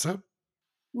miesiące?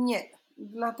 Nie,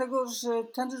 dlatego że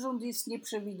ten rząd jest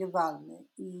nieprzewidywalny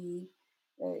i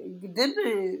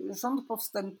gdyby rząd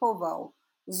postępował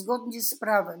zgodnie z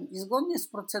prawem i zgodnie z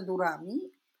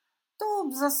procedurami, to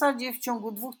w zasadzie w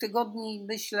ciągu 2 tygodni,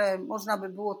 myślę, można by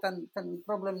było ten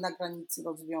problem na granicy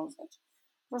rozwiązać.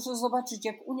 Proszę zobaczyć,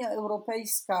 jak Unia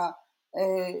Europejska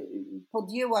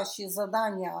podjęła się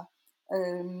zadania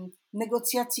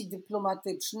negocjacji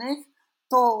dyplomatycznych,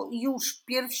 to już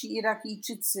pierwsi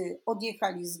Irakijczycy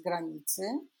odjechali z granicy,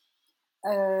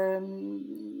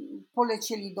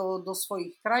 polecieli do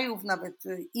swoich krajów, nawet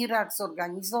Irak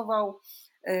zorganizował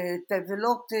te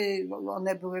wyloty,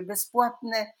 one były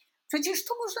bezpłatne. Przecież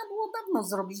to można było dawno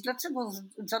zrobić. Dlaczego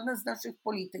żaden z naszych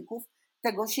polityków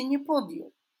tego się nie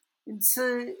podjął? Więc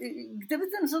gdyby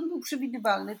ten rząd był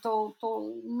przewidywalny, to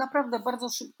naprawdę bardzo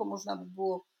szybko można by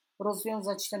było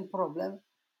rozwiązać ten problem.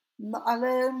 No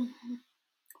ale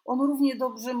on równie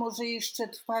dobrze może jeszcze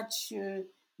trwać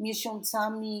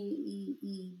miesiącami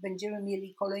i będziemy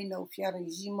mieli kolejne ofiary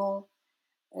zimą.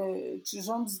 Czy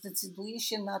rząd zdecyduje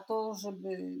się na to,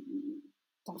 żeby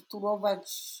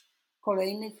torturować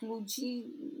kolejnych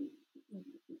ludzi?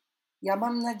 Ja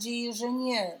mam nadzieję, że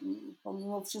nie.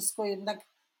 Pomimo wszystko jednak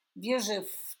wierzę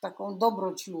w taką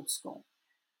dobroć ludzką.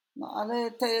 No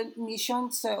ale te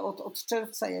miesiące od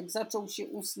czerwca, jak zaczął się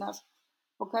usnaż,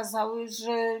 pokazały,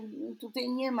 że tutaj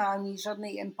nie ma ani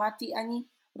żadnej empatii, ani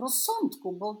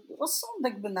rozsądku, bo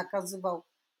rozsądek by nakazywał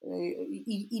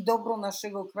i dobro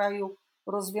naszego kraju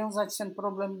rozwiązać ten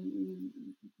problem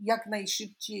jak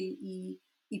najszybciej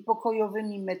i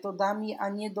pokojowymi metodami, a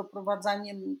nie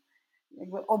doprowadzaniem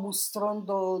jakby obu stron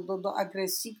do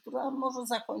agresji, która może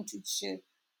zakończyć się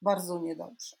bardzo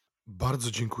niedobrze.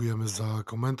 Bardzo dziękujemy za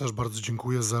komentarz, bardzo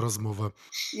dziękuję za rozmowę.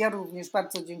 Ja również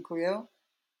bardzo dziękuję.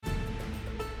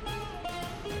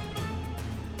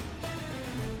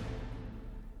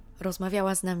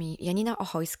 Rozmawiała z nami Janina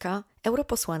Ochojska,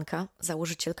 europosłanka,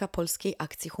 założycielka Polskiej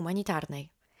Akcji Humanitarnej.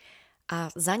 A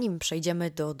zanim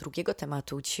przejdziemy do drugiego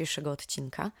tematu dzisiejszego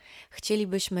odcinka,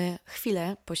 chcielibyśmy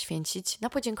chwilę poświęcić na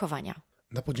podziękowania.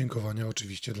 Na podziękowania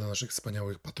oczywiście dla naszych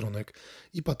wspaniałych patronek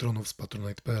i patronów z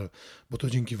patronite.pl, bo to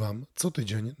dzięki Wam co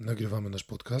tydzień nagrywamy nasz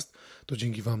podcast, to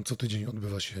dzięki Wam co tydzień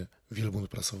odbywa się wielbłąd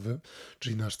prasowy,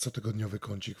 czyli nasz cotygodniowy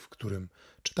kącik, w którym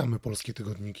czytamy polskie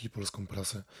tygodniki i polską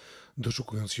prasę,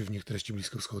 doszukując się w nich treści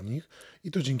bliskowschodnich,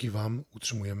 i to dzięki Wam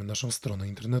utrzymujemy naszą stronę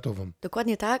internetową.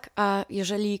 Dokładnie tak, a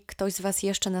jeżeli ktoś z Was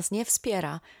jeszcze nas nie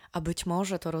wspiera, a być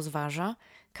może to rozważa,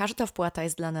 każda wpłata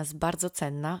jest dla nas bardzo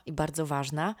cenna i bardzo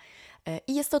ważna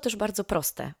i jest to też bardzo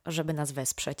proste, żeby nas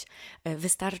wesprzeć.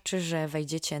 Wystarczy, że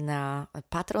wejdziecie na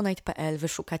patronite.pl,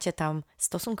 wyszukacie tam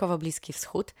stosunkowo Bliski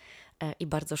Wschód i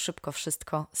bardzo szybko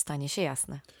wszystko stanie się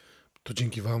jasne. To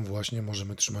dzięki Wam właśnie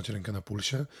możemy trzymać rękę na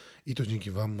pulsie i to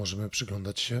dzięki Wam możemy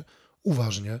przyglądać się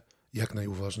uważnie, jak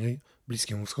najuważniej,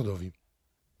 Bliskiemu Wschodowi.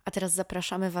 A teraz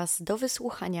zapraszamy Was do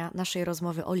wysłuchania naszej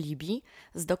rozmowy o Libii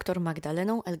z dr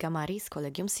Magdaleną El-Gamari z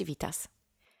Collegium Civitas.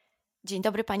 Dzień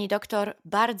dobry Pani doktor,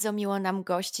 bardzo miło nam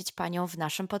gościć Panią w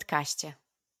naszym podcaście.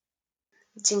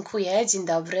 Dziękuję, dzień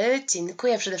dobry,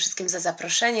 dziękuję przede wszystkim za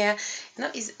zaproszenie, no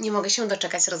i nie mogę się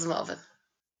doczekać rozmowy.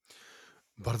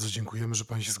 Bardzo dziękujemy, że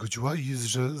Pani się zgodziła i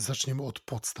że zaczniemy od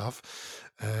podstaw,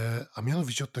 a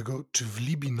mianowicie od tego, czy w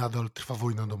Libii nadal trwa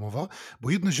wojna domowa, bo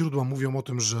jedne źródła mówią o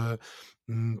tym, że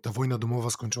ta wojna domowa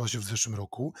skończyła się w zeszłym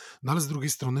roku, no ale z drugiej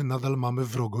strony nadal mamy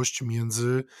wrogość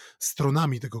między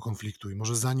stronami tego konfliktu i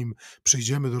może zanim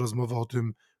przejdziemy do rozmowy o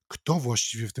tym, kto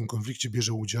właściwie w tym konflikcie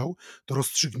bierze udział, to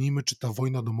rozstrzygnijmy, czy ta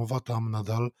wojna domowa tam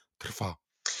nadal trwa.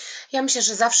 Ja myślę,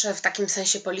 że zawsze w takim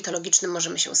sensie politologicznym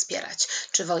możemy się spierać,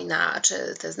 czy wojna,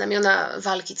 czy te znamiona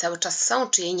walki cały czas są,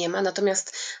 czy jej nie ma.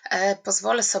 Natomiast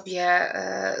pozwolę sobie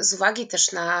z uwagi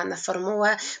też na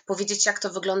formułę powiedzieć, jak to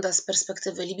wygląda z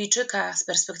perspektywy Libijczyka, z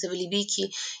perspektywy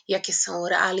Libijki, jakie są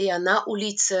realia na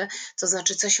ulicy, to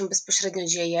znaczy co się bezpośrednio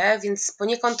dzieje, więc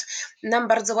poniekąd nam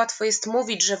bardzo łatwo jest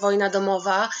mówić, że wojna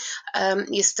domowa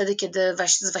jest wtedy, kiedy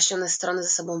zwaśnione strony ze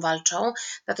sobą walczą.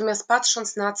 Natomiast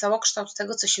patrząc na całokształt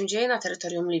tego, co się dzieje na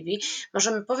terytorium Libii,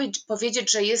 możemy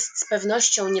powiedzieć, że jest z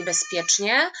pewnością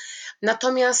niebezpiecznie.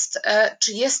 Natomiast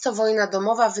czy jest to wojna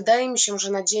domowa? Wydaje mi się,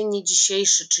 że na dzień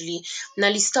dzisiejszy, czyli na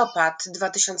listopad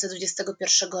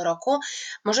 2021 roku,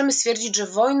 możemy stwierdzić, że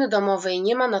wojny domowej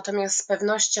nie ma, natomiast z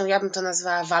pewnością ja bym to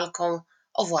nazwała walką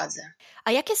o władzę.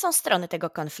 A jakie są strony tego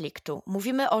konfliktu?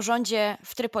 Mówimy o rządzie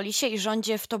w Trypolisie i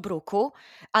rządzie w Tobruku,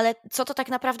 ale co to tak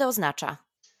naprawdę oznacza?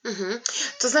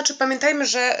 To znaczy pamiętajmy,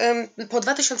 że po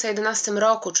 2011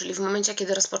 roku, czyli w momencie,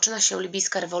 kiedy rozpoczyna się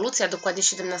libijska rewolucja, dokładnie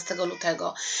 17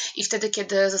 lutego i wtedy,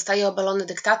 kiedy zostaje obalony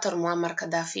dyktator Muammar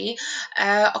Kaddafi,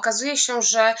 okazuje się,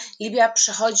 że Libia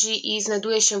przechodzi i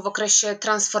znajduje się w okresie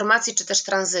transformacji czy też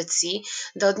tranzycji.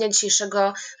 Do dnia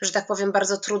dzisiejszego, że tak powiem,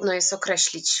 bardzo trudno jest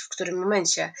określić, w którym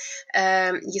momencie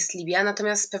jest Libia,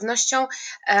 natomiast z pewnością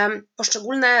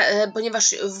poszczególne,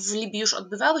 ponieważ w Libii już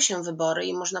odbywały się wybory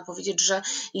i można powiedzieć, że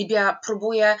Libia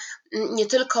próbuje nie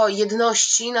tylko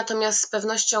jedności, natomiast z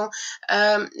pewnością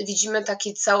widzimy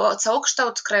taki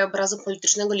całokształt krajobrazu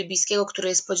politycznego libijskiego, który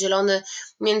jest podzielony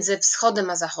między wschodem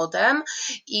a zachodem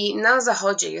i na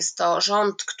zachodzie jest to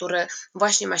rząd, który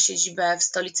właśnie ma siedzibę w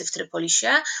stolicy w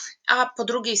Trypolisie, a po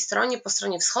drugiej stronie, po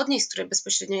stronie wschodniej, z której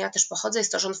bezpośrednio ja też pochodzę,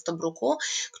 jest to rząd w Tobruku,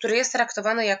 który jest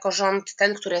traktowany jako rząd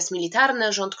ten, który jest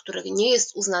militarny, rząd, który nie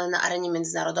jest uznany na arenie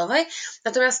międzynarodowej,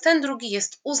 natomiast ten drugi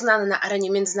jest uznany na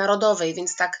arenie międzynarodowej,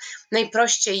 więc tak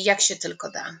najprościej jak się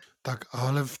tylko da. Tak,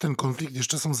 ale w ten konflikt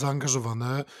jeszcze są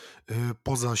zaangażowane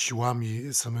poza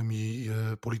siłami samymi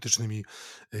politycznymi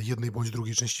jednej bądź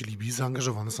drugiej części Libii,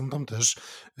 zaangażowane są tam też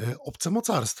obce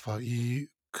mocarstwa i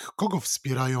kogo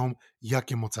wspierają,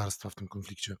 jakie mocarstwa w tym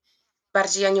konflikcie?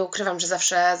 bardziej ja nie ukrywam, że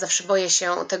zawsze boję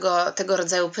się tego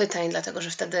rodzaju pytań, dlatego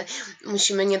że wtedy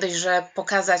musimy nie dość, że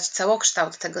pokazać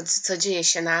całokształt tego, co dzieje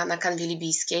się na kanwie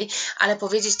libijskiej, ale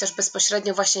powiedzieć też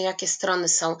bezpośrednio właśnie, jakie strony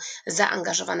są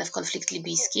zaangażowane w konflikt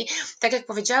libijski. Tak jak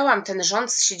powiedziałam, ten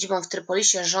rząd z siedzibą w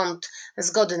Trypolisie, rząd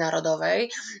zgody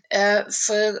narodowej, w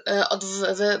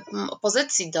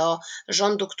opozycji do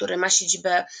rządu, który ma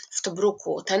siedzibę w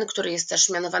Tobruku, ten, który jest też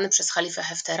mianowany przez Halifę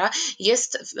Heftera,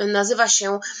 nazywa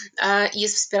się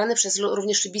jest wspierany przez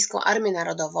również libijską Armię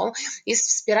Narodową, jest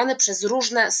wspierany przez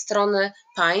różne strony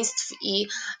państw i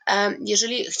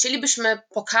jeżeli chcielibyśmy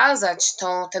pokazać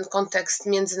ten kontekst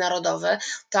międzynarodowy,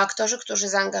 to aktorzy, którzy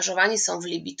zaangażowani są w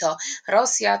Libii, to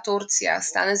Rosja, Turcja,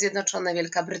 Stany Zjednoczone,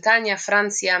 Wielka Brytania,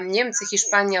 Francja, Niemcy,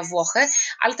 Hiszpania, Włochy,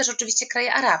 ale też oczywiście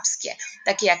kraje arabskie,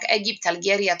 takie jak Egipt,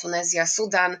 Algieria, Tunezja,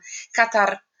 Sudan,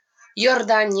 Katar,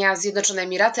 Jordania, Zjednoczone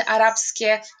Emiraty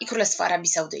Arabskie i Królestwo Arabii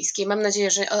Saudyjskiej. Mam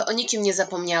nadzieję, że o nikim nie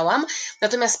zapomniałam.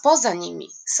 Natomiast poza nimi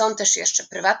są też jeszcze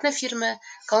prywatne firmy,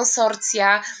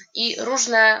 konsorcja i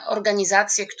różne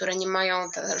organizacje, które nie mają,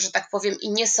 że tak powiem,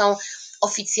 i nie są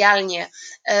oficjalnie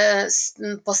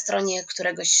po stronie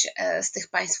któregoś z tych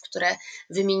państw, które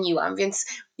wymieniłam. Więc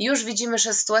już widzimy,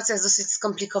 że sytuacja jest dosyć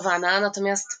skomplikowana,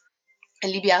 natomiast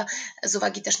Libia z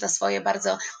uwagi też na swoje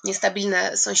bardzo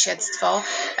niestabilne sąsiedztwo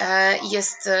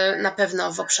jest na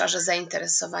pewno w obszarze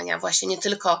zainteresowania właśnie nie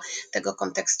tylko tego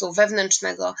kontekstu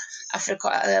wewnętrznego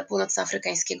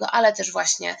północnoafrykańskiego, ale też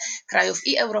właśnie krajów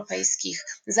i europejskich,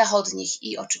 zachodnich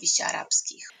i oczywiście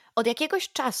arabskich. Od jakiegoś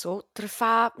czasu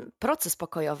trwa proces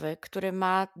pokojowy, który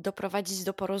ma doprowadzić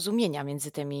do porozumienia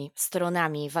między tymi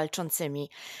stronami walczącymi.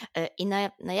 I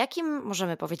na jakim,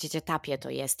 możemy powiedzieć, etapie to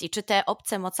jest? I czy te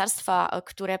obce mocarstwa,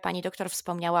 które pani doktor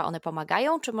wspomniała, one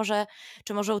pomagają,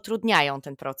 czy może utrudniają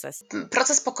ten proces?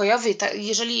 Proces pokojowy,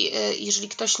 jeżeli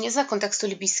ktoś nie zna kontekstu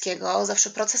libijskiego, zawsze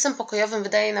procesem pokojowym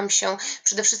wydaje nam się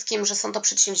przede wszystkim, że są to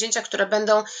przedsięwzięcia, które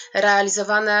będą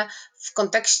realizowane w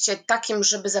kontekście takim,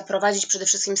 żeby zaprowadzić przede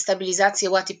wszystkim stabilizację,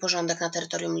 ład i porządek na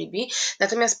terytorium Libii.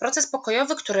 Natomiast proces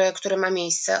pokojowy, który ma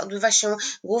miejsce, odbywa się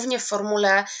głównie w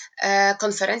formule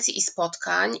konferencji i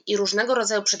spotkań i różnego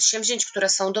rodzaju przedsięwzięć, które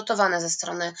są dotowane ze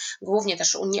strony głównie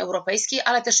też Unii Europejskiej,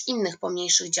 ale też innych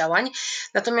pomniejszych działań.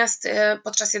 Natomiast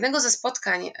podczas jednego ze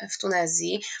spotkań w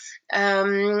Tunezji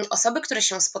osoby, które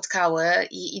się spotkały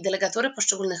i delegatury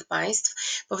poszczególnych państw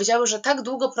powiedziały, że tak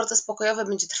długo proces pokojowy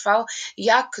będzie trwał,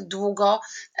 jak długo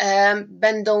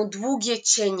będą długie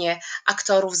cienie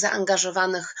aktorów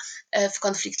zaangażowanych w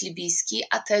konflikt libijski,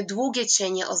 a te długie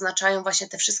cienie oznaczają właśnie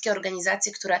te wszystkie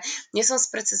organizacje, które nie są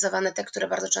sprecyzowane, te, które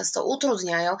bardzo często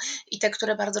utrudniają i te,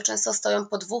 które bardzo często stoją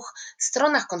po dwóch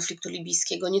stronach konfliktu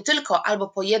libijskiego, nie tylko albo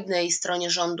po jednej stronie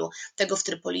rządu, tego w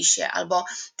Trypolisie, albo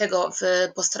tego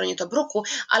po stronie Tobruku,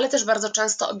 ale też bardzo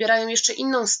często obierają jeszcze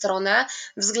inną stronę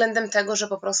względem tego, że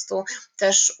po prostu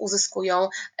też uzyskują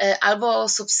albo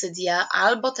subsydia,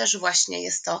 albo też właśnie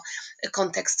jest to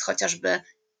kontekst chociażby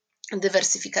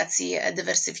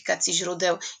dywersyfikacji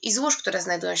źródeł i złóż, które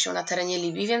znajdują się na terenie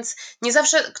Libii, więc nie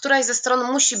zawsze któraś ze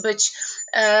stron musi być,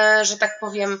 że tak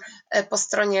powiem,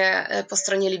 po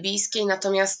stronie libijskiej,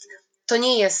 natomiast to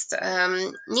nie jest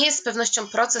z pewnością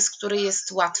proces, który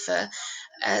jest łatwy.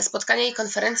 Spotkania i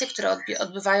konferencje, które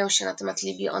odbywają się na temat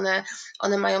Libii,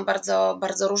 one mają bardzo,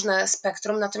 bardzo różne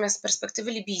spektrum, natomiast z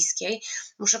perspektywy libijskiej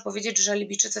muszę powiedzieć, że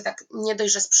Libijczycy tak nie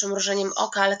dość, że z przymrużeniem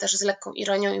oka, ale też z lekką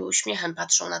ironią i uśmiechem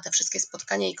patrzą na te wszystkie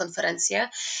spotkania i konferencje,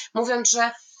 mówiąc,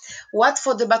 że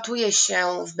łatwo debatuje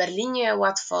się w Berlinie,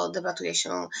 łatwo debatuje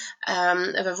się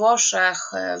we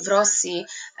Włoszech, w Rosji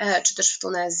czy też w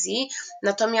Tunezji,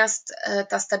 natomiast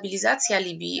ta stabilizacja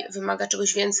Libii wymaga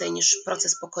czegoś więcej niż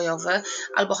proces pokojowy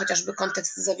albo chociażby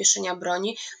kontekst zawieszenia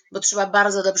broni, bo trzeba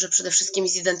bardzo dobrze przede wszystkim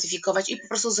zidentyfikować i po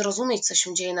prostu zrozumieć, co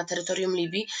się dzieje na terytorium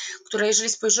Libii, które jeżeli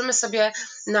spojrzymy sobie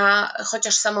na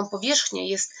chociaż samą powierzchnię,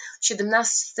 jest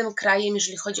 17 krajem,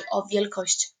 jeżeli chodzi o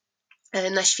wielkość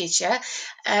na świecie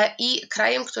i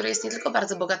krajem, który jest nie tylko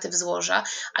bardzo bogaty w złoża,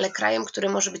 ale krajem, który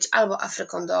może być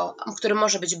który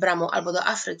może być bramą albo do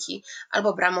Afryki,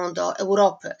 albo bramą do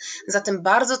Europy. Zatem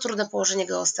bardzo trudne położenie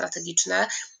geostrategiczne,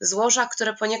 złoża,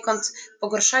 które poniekąd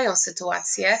pogarszają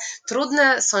sytuację,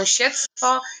 trudne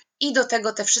sąsiedztwo i do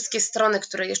tego te wszystkie strony,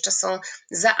 które jeszcze są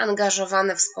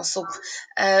zaangażowane w sposób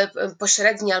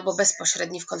pośredni albo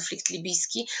bezpośredni w konflikt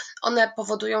libijski, one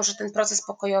powodują, że ten proces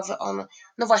pokojowy,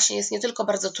 no właśnie, jest nie tylko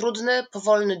bardzo trudny,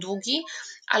 powolny, długi,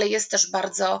 ale jest też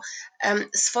bardzo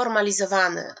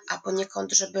sformalizowany, a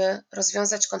poniekąd, żeby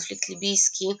rozwiązać konflikt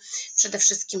libijski, przede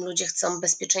wszystkim ludzie chcą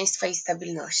bezpieczeństwa i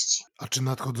stabilności. A czy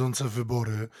nadchodzące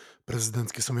wybory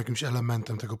prezydenckie są jakimś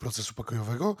elementem tego procesu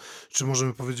pokojowego? Czy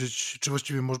możemy powiedzieć, czy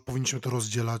właściwie powinniśmy to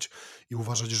rozdzielać i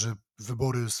uważać, że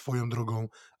wybory swoją drogą,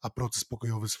 a proces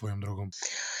pokojowy swoją drogą?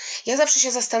 Ja zawsze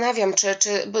się zastanawiam,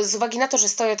 bo z uwagi na to, że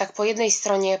stoję tak po jednej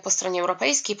stronie, po stronie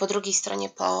europejskiej, po drugiej stronie,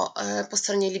 po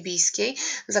stronie libijskiej,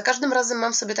 za każdym razem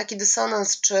mam sobie taki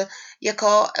dysonans, czy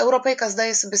jako Europejka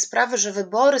zdaję sobie sprawę, że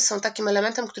wybory są takim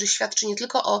elementem, który świadczy nie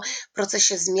tylko o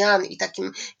procesie zmian i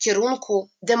takim kierunku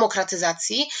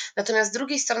demokratyzacji, natomiast z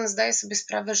drugiej strony zdaję sobie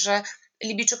sprawę, że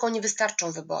Libijczykom nie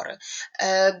wystarczą wybory.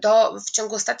 W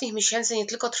ciągu ostatnich miesięcy nie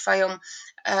tylko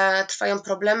trwają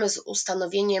problemy z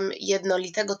ustanowieniem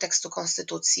jednolitego tekstu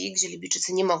konstytucji, gdzie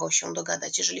Libijczycy nie mogą się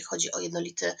dogadać, jeżeli chodzi o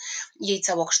jednolity jej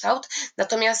całokształt.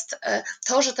 Natomiast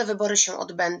to, że te wybory się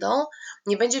odbędą,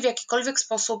 nie będzie w jakikolwiek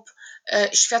sposób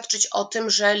świadczyć o tym,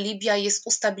 że Libia jest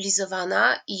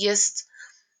ustabilizowana i jest,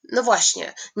 no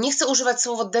właśnie, nie chcę używać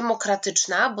słowa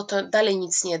demokratyczna, bo to dalej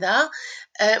nic nie da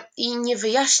i nie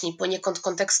wyjaśni poniekąd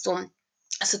kontekstu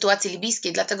sytuacji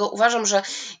libijskiej, dlatego uważam, że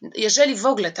jeżeli w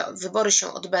ogóle te wybory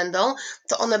się odbędą,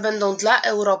 to one będą dla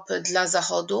Europy, dla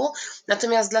Zachodu,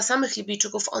 natomiast dla samych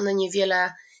Libijczyków one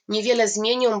niewiele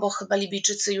zmienią, bo chyba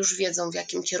Libijczycy już wiedzą, w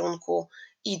jakim kierunku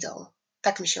idą.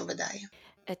 Tak mi się wydaje.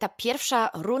 Ta pierwsza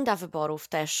runda wyborów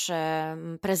też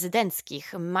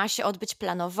prezydenckich ma się odbyć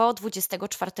planowo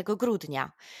 24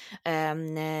 grudnia.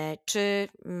 Czy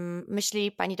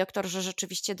myśli pani doktor, że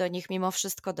rzeczywiście do nich mimo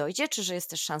wszystko dojdzie, czy że jest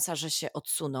też szansa, że się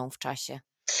odsuną w czasie?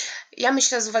 Ja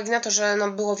myślę z uwagi na to, że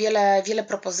było wiele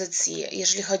propozycji,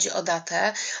 jeżeli chodzi o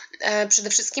datę. Przede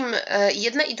wszystkim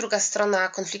jedna i druga strona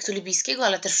konfliktu libijskiego,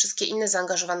 ale też wszystkie inne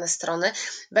zaangażowane strony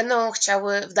będą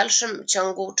chciały w dalszym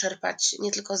ciągu czerpać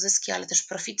nie tylko zyski, ale też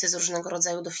profity z różnego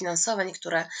rodzaju dofinansowań,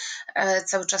 które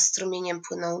cały czas strumieniem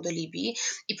płyną do Libii.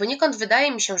 I poniekąd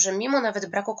wydaje mi się, że mimo nawet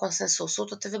braku konsensusu,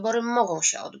 to te wybory mogą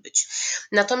się odbyć.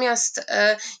 Natomiast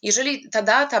jeżeli ta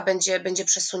data będzie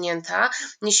przesunięta,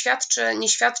 nie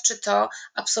świadczy to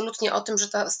absolutnie o tym, że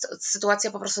ta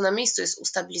sytuacja po prostu na miejscu jest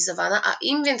ustabilizowana, a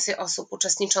im więcej osób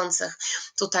uczestniczących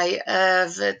tutaj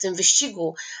w tym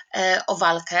wyścigu o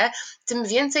walkę, tym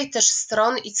więcej też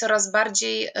stron i coraz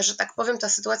bardziej, że tak powiem, ta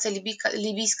sytuacja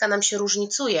libijska nam się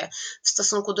różnicuje w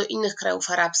stosunku do innych krajów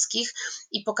arabskich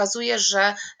i pokazuje,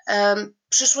 że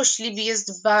przyszłość Libii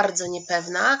jest bardzo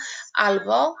niepewna,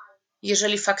 albo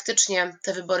jeżeli faktycznie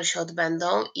te wybory się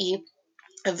odbędą i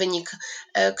wynik,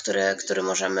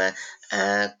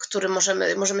 który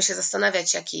możemy się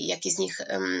zastanawiać, jaki z nich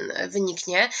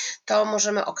wyniknie, to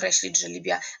możemy określić, że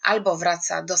Libia albo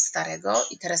wraca do starego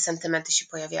i te resentymenty się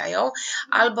pojawiają,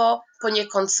 albo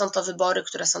poniekąd są to wybory,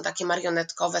 które są takie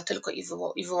marionetkowe tylko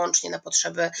i wyłącznie na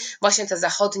potrzeby właśnie te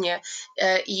zachodnie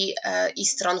i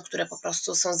stron, które po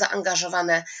prostu są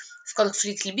zaangażowane w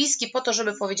konflikt libijski po to,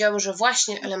 żeby powiedziały, że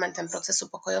właśnie elementem procesu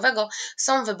pokojowego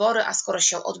są wybory, a skoro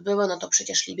się odbyły, no to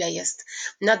przecież Libia jest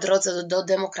na drodze do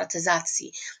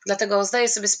demokratyzacji. Dlatego zdaję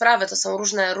sobie sprawę, to są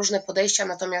różne podejścia,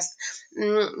 natomiast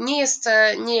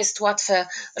nie jest łatwe,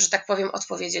 że tak powiem,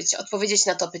 odpowiedzieć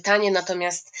na to pytanie,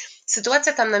 natomiast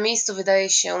sytuacja tam na miejscu wydaje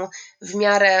się w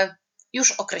miarę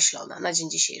już określona na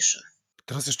dzień dzisiejszy.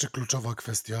 Teraz jeszcze kluczowa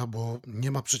kwestia, bo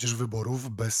nie ma przecież wyborów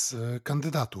bez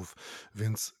kandydatów,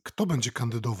 więc kto będzie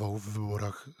kandydował w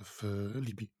wyborach w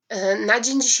Libii? Na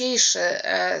dzień dzisiejszy,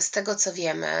 z tego co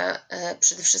wiemy,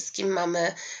 przede wszystkim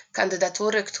mamy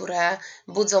kandydatury, które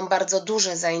budzą bardzo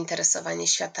duże zainteresowanie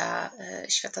świata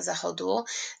Zachodu.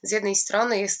 Z jednej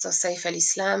strony jest to Saif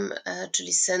el-Islam,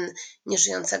 czyli syn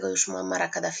nieżyjącego już Muammara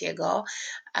Kaddafiego,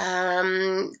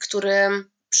 który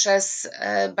przez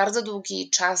bardzo długi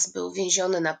czas był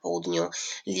więziony na południu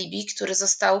Libii, który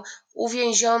został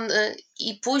uwięziony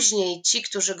i później ci,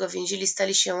 którzy go więzili,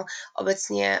 stali się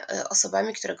obecnie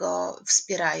osobami, które go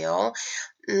wspierają.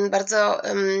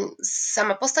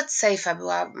 Sama postać Saifa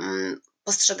była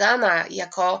postrzegana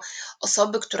jako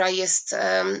osoby, która jest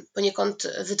poniekąd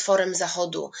wytworem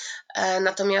Zachodu.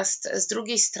 Natomiast z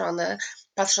drugiej strony,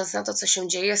 patrząc na to, co się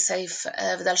dzieje, Saif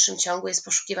w dalszym ciągu jest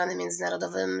poszukiwany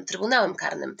Międzynarodowym Trybunałem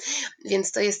Karnym.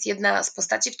 Więc to jest jedna z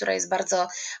postaci, która jest bardzo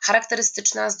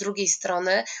charakterystyczna, z drugiej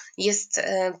strony jest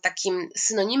takim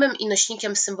synonimem i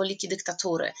nośnikiem symboliki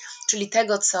dyktatury, czyli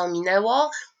tego, co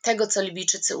minęło, tego, co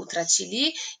Libijczycy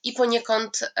utracili i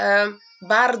poniekąd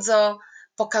bardzo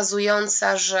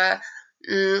pokazująca, że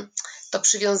to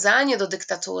przywiązanie do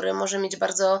dyktatury może mieć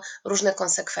bardzo różne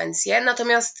konsekwencje.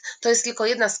 Natomiast to jest tylko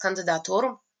jedna z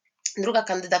kandydatur. Druga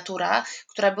kandydatura,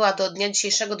 która była do dnia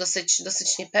dzisiejszego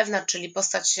dosyć niepewna, czyli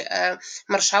postać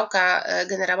marszałka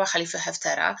generała Halify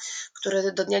Heftera,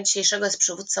 który do dnia dzisiejszego jest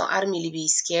przywódcą armii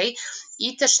libijskiej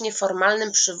i też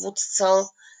nieformalnym przywódcą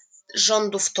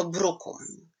rządu w Tobruku.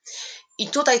 I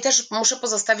tutaj też muszę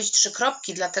pozostawić 3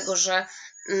 kropki, dlatego że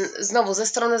znowu ze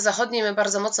strony zachodniej my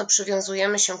bardzo mocno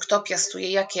przywiązujemy się, kto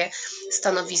piastuje jakie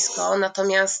stanowisko,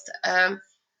 natomiast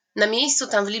na miejscu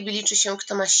tam w Libii liczy się,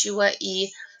 kto ma siłę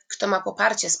i kto ma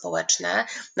poparcie społeczne.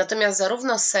 Natomiast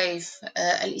zarówno Saif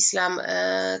el-Islam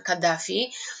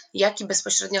Kaddafi, jak i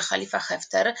bezpośrednio Khalifa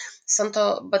Haftar są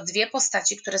to dwie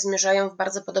postaci, które zmierzają w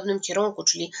bardzo podobnym kierunku,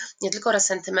 czyli nie tylko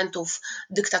resentymentów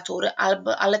dyktatury,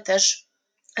 ale też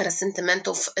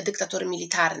resentymentów dyktatury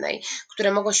militarnej,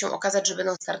 które mogą się okazać, że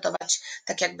będą startować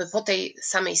tak jakby po tej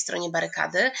samej stronie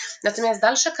barykady. Natomiast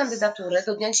dalsze kandydatury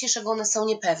do dnia dzisiejszego one są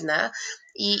niepewne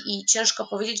i ciężko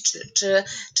powiedzieć,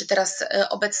 czy teraz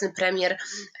obecny premier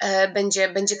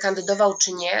będzie kandydował,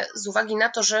 czy nie, z uwagi na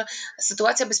to, że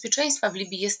sytuacja bezpieczeństwa w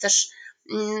Libii jest też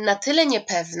na tyle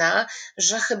niepewna,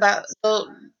 że chyba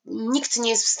nikt nie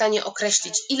jest w stanie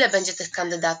określić, ile będzie tych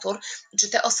kandydatur, czy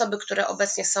te osoby, które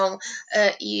obecnie są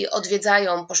i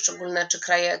odwiedzają poszczególne czy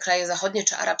kraje zachodnie,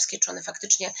 czy arabskie, czy one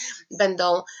faktycznie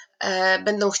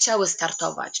będą chciały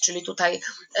startować, czyli tutaj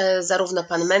zarówno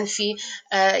pan Menfi,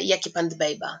 jak i pan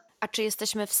Dbeiba. A czy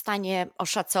jesteśmy w stanie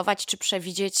oszacować, czy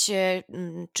przewidzieć,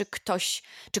 czy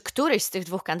któryś z tych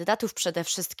dwóch kandydatów przede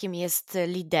wszystkim jest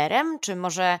liderem, czy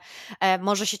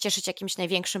może się cieszyć jakimś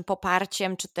największym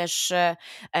poparciem, czy też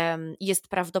jest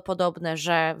prawdopodobne,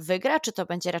 że wygra? Czy to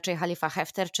będzie raczej Khalifa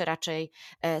Haftar, czy raczej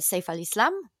Saif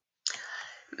al-Islam?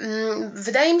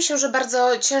 Wydaje mi się, że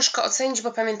bardzo ciężko ocenić,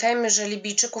 bo pamiętajmy, że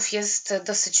Libijczyków jest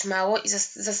dosyć mało i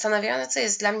zastanawiające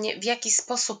jest dla mnie, w jaki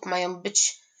sposób mają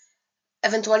być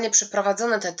ewentualnie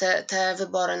przeprowadzone te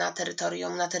wybory na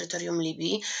terytorium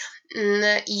Libii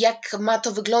i jak ma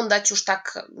to wyglądać, już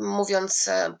tak mówiąc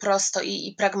prosto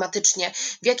i pragmatycznie,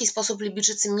 w jaki sposób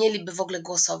Libijczycy mieliby w ogóle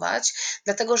głosować,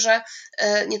 dlatego że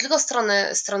nie tylko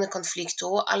strony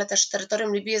konfliktu, ale też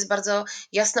terytorium Libii jest bardzo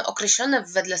jasno określone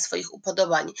wedle swoich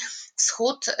upodobań.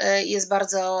 Wschód jest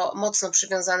bardzo mocno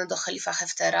przywiązany do Khalifa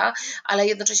Haftara, ale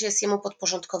jednocześnie jest jemu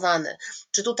podporządkowany.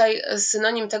 Czy tutaj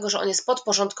synonim tego, że on jest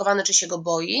podporządkowany, czy się go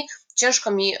boi?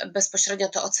 Ciężko mi bezpośrednio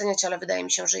to oceniać, ale wydaje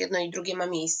mi się, że jedno i drugie ma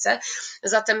miejsce.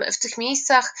 Zatem w tych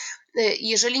miejscach,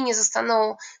 jeżeli nie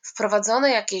zostaną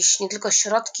wprowadzone jakieś nie tylko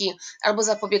środki albo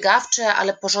zapobiegawcze,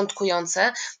 ale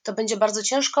porządkujące, to będzie bardzo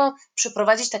ciężko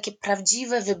przeprowadzić takie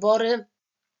prawdziwe wybory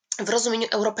w rozumieniu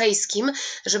europejskim,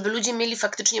 żeby ludzie mieli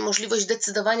faktycznie możliwość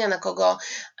decydowania,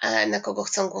 na kogo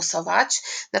chcą głosować.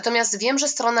 Natomiast wiem, że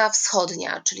strona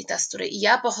wschodnia, czyli ta, z której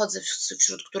ja pochodzę,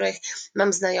 wśród których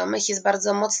mam znajomych, jest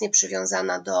bardzo mocnie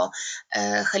przywiązana do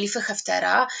Khalify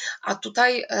Haftara, a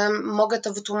tutaj mogę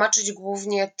to wytłumaczyć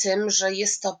głównie tym, że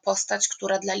jest to postać,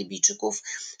 która dla Libijczyków,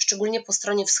 szczególnie po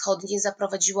stronie wschodniej,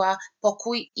 zaprowadziła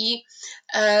pokój i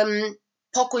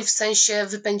pokój w sensie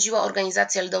wypędziła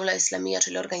organizację Al-Dawla Islamiyya,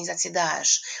 czyli organizację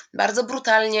Daesh. Bardzo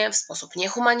brutalnie, w sposób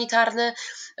niehumanitarny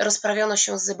rozprawiono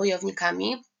się z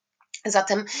bojownikami.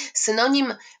 Zatem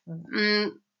synonim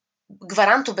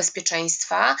gwarantu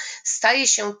bezpieczeństwa staje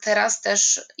się teraz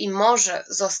też i może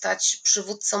zostać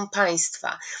przywódcą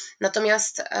państwa.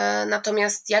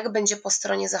 Natomiast jak będzie po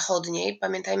stronie zachodniej?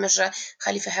 Pamiętajmy, że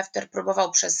Khalifa Haftar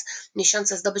próbował przez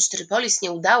miesiące zdobyć Trypolis,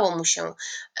 nie udało mu się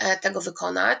tego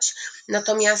wykonać.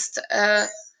 Natomiast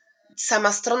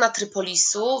sama strona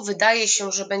Trypolisu wydaje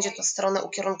się, że będzie to strona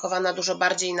ukierunkowana dużo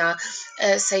bardziej na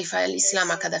Saifa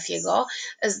el-Islama Kaddafiego.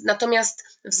 Natomiast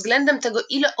względem tego,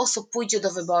 ile osób pójdzie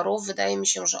do wyborów, wydaje mi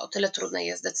się, że o tyle trudno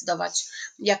jest zdecydować,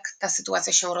 jak ta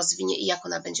sytuacja się rozwinie i jak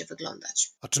ona będzie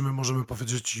wyglądać. A czy my możemy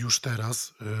powiedzieć już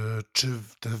teraz, czy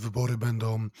te wybory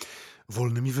będą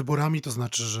wolnymi wyborami, to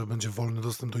znaczy, że będzie wolny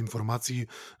dostęp do informacji,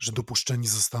 że dopuszczeni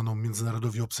zostaną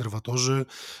międzynarodowi obserwatorzy,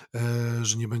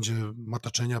 że nie będzie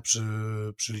mataczenia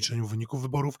przy liczeniu wyników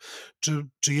wyborów,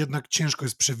 czy jednak ciężko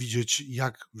jest przewidzieć,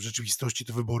 jak w rzeczywistości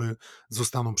te wybory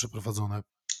zostaną przeprowadzone?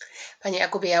 Panie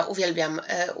Jakubie, ja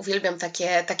uwielbiam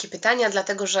takie pytania,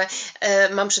 dlatego że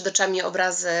mam przed oczami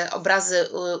obrazy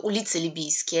ulicy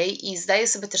Libijskiej i zdaję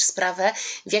sobie też sprawę,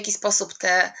 w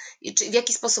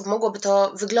jaki sposób mogłoby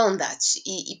to wyglądać.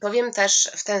 I powiem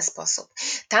też w ten sposób.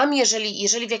 Tam,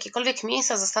 jeżeli w jakiekolwiek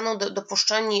miejsca zostaną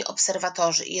dopuszczeni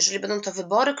obserwatorzy i jeżeli będą to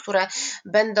wybory, które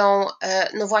będą,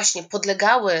 no właśnie,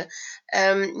 podlegały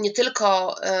nie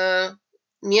tylko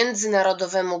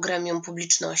międzynarodowemu gremium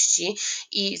publiczności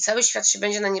i cały świat się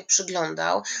będzie na nie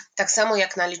przyglądał, tak samo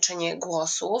jak na liczenie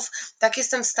głosów, tak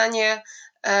jestem w stanie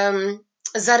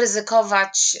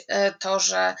zaryzykować to,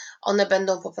 że one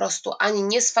będą po prostu ani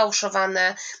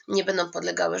niesfałszowane, nie będą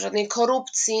podlegały żadnej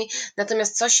korupcji,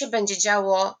 natomiast co się będzie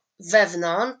działo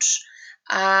wewnątrz,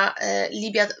 a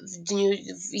Libia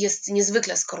jest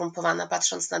niezwykle skorumpowana,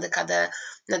 patrząc na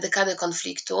dekadę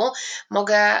konfliktu.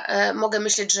 Mogę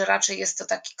myśleć, że raczej jest to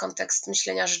taki kontekst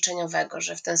myślenia życzeniowego,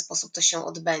 że w ten sposób to się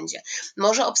odbędzie.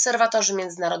 Może obserwatorzy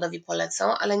międzynarodowi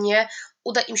polecą, ale nie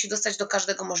uda im się dostać do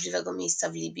każdego możliwego miejsca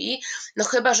w Libii, no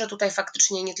chyba że tutaj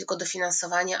faktycznie nie tylko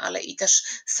dofinansowanie, ale i też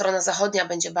strona zachodnia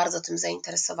będzie bardzo tym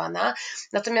zainteresowana.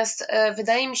 Natomiast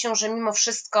wydaje mi się, że mimo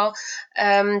wszystko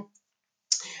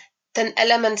ten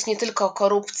element nie tylko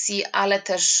korupcji, ale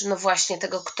też no właśnie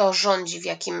tego, kto rządzi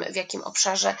w jakim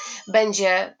obszarze,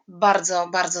 będzie bardzo,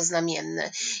 bardzo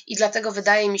znamienny. I dlatego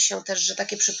wydaje mi się też, że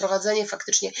takie przeprowadzenie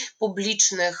faktycznie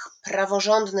publicznych,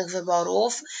 praworządnych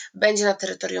wyborów będzie na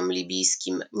terytorium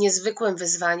libijskim niezwykłym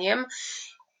wyzwaniem.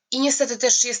 I niestety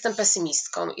też jestem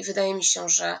pesymistką i wydaje mi się,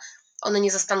 że one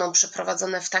nie zostaną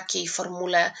przeprowadzone w takiej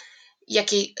formule,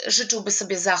 jakiej życzyłby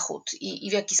sobie Zachód i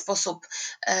w jaki sposób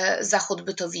Zachód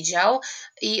by to widział,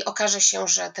 i okaże się,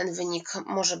 że ten wynik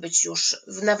może być już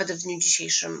nawet w dniu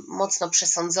dzisiejszym mocno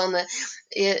przesądzony,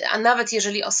 a nawet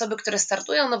jeżeli osoby, które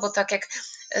startują, no bo tak jak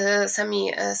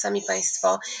sami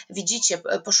Państwo widzicie,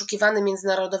 poszukiwany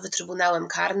Międzynarodowy Trybunałem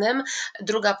Karnym,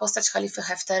 druga postać Halify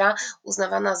Heftera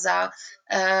uznawana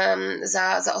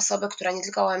za osobę, która nie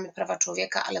tylko łamie prawa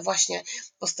człowieka, ale właśnie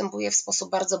postępuje w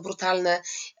sposób bardzo brutalny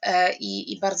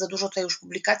i bardzo dużo tutaj już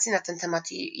publikacji na ten temat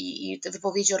i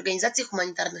wypowiedzi organizacji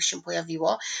humanitarnych się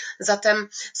pojawiło. Zatem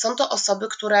są to osoby,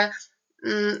 które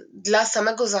dla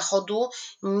samego Zachodu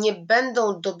nie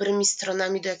będą dobrymi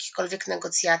stronami do jakichkolwiek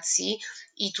negocjacji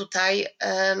i tutaj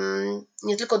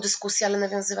nie tylko dyskusji, ale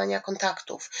nawiązywania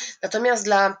kontaktów. Natomiast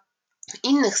dla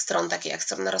innych stron, takie jak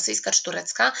strona rosyjska czy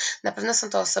turecka, na pewno są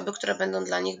to osoby, które będą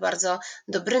dla nich bardzo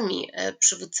dobrymi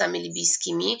przywódcami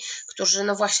libijskimi, którzy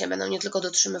no właśnie będą nie tylko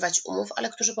dotrzymywać umów, ale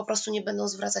którzy po prostu nie będą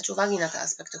zwracać uwagi na te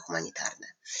aspekty humanitarne.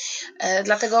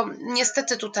 Dlatego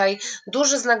niestety tutaj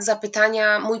duży znak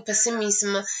zapytania, mój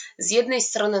pesymizm z jednej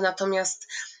strony, natomiast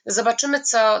zobaczymy,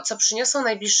 co przyniosą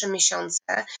najbliższe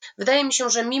miesiące. Wydaje mi się,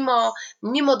 że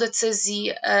mimo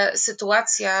decyzji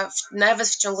sytuacja nawet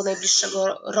w ciągu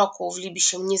najbliższego roku w Libii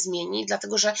się nie zmieni,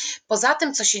 dlatego że poza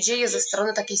tym, co się dzieje ze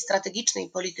strony takiej strategicznej i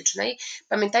politycznej,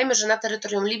 pamiętajmy, że na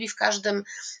terytorium Libii w każdym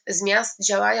z miast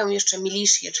działają jeszcze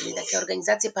milicje, czyli takie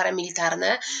organizacje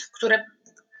paramilitarne, które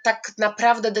tak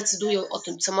naprawdę decydują o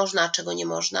tym, co można, a czego nie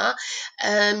można.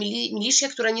 Milicje,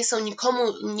 które nie są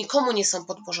nikomu nie są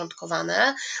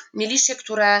podporządkowane. Milicje,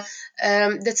 które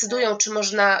decydują, czy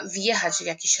można wjechać w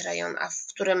jakiś rejon, a w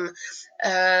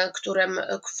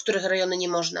których rejony nie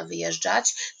można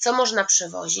wyjeżdżać, co można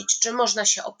przewozić, czy można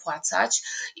się opłacać,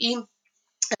 i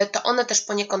to one też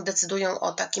poniekąd decydują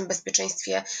o takim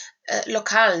bezpieczeństwie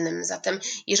lokalnym. Zatem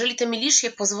jeżeli te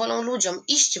milicje pozwolą ludziom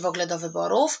iść w ogóle do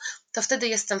wyborów, to wtedy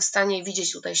jestem w stanie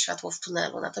widzieć tutaj światło w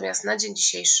tunelu. Natomiast na dzień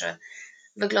dzisiejszy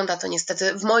wygląda to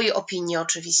niestety, w mojej opinii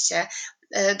oczywiście,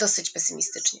 dosyć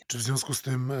pesymistycznie. Czy w związku z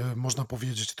tym można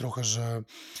powiedzieć trochę, że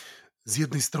z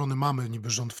jednej strony mamy niby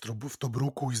rząd w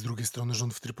Tobruku i z drugiej strony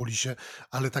rząd w Trypolisie,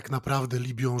 ale tak naprawdę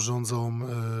Libią rządzą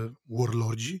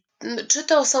warlordzi? Czy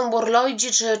to są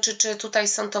warlordzi, czy tutaj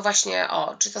są to właśnie,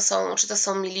 czy to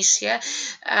są milicje.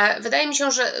 Wydaje mi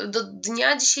się, że do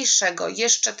dnia dzisiejszego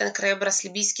jeszcze ten krajobraz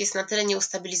libijski jest na tyle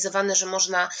nieustabilizowany, że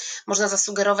można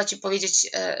zasugerować i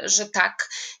powiedzieć, że tak,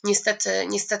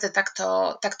 niestety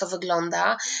tak to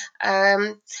wygląda.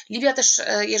 Libia też,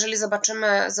 jeżeli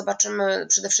zobaczymy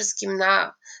przede wszystkim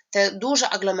na te duże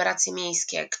aglomeracje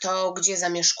miejskie, kto gdzie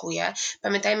zamieszkuje.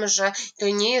 Pamiętajmy, że to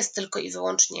nie jest tylko i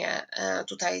wyłącznie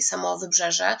tutaj samo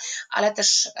wybrzeże, ale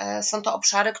też są to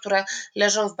obszary, które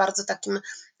leżą w bardzo takim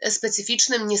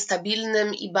specyficznym,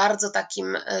 niestabilnym i bardzo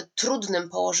takim trudnym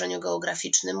położeniu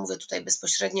geograficznym. Mówię tutaj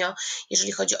bezpośrednio,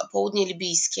 jeżeli chodzi o południe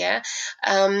libijskie.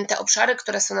 Te obszary,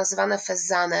 które są nazywane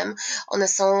Fezzanem, one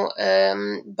są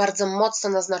bardzo mocno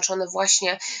naznaczone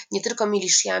właśnie nie tylko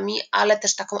milicjami, ale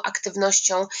też taką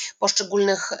aktywnością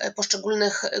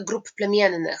poszczególnych grup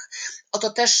plemiennych.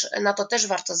 Na to też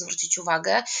warto zwrócić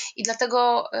uwagę i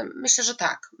dlatego myślę, że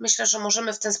tak. Myślę, że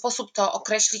możemy w ten sposób to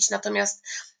określić, natomiast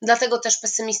dlatego też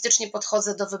pesymistycznie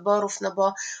podchodzę do wyborów, no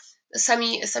bo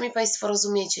sami Państwo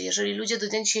rozumiecie, jeżeli ludzie do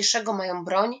dnia dzisiejszego mają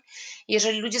broń,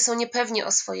 jeżeli ludzie są niepewni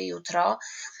o swoje jutro,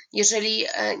 jeżeli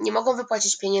nie mogą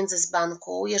wypłacić pieniędzy z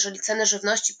banku, jeżeli ceny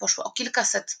żywności poszły o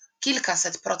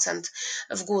kilkaset procent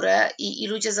w górę i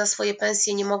ludzie za swoje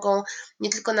pensje nie mogą nie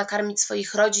tylko nakarmić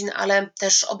swoich rodzin, ale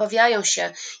też obawiają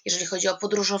się, jeżeli chodzi o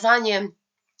podróżowanie,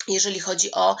 jeżeli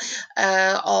chodzi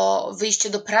o wyjście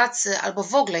do pracy albo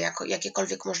w ogóle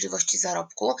jakiekolwiek możliwości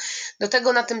zarobku. Do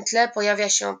tego na tym tle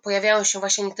pojawiają się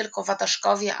właśnie nie tylko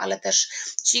wataszkowie, ale też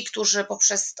ci, którzy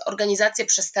poprzez organizacje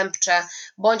przestępcze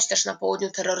bądź też na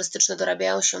południu terrorystyczne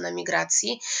dorabiają się na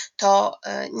migracji. To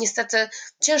niestety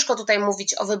ciężko tutaj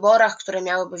mówić o wyborach, które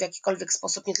miałyby w jakikolwiek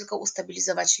sposób nie tylko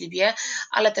ustabilizować Libię,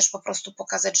 ale też po prostu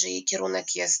pokazać, że jej kierunek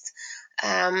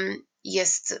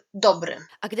jest dobry.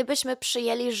 A gdybyśmy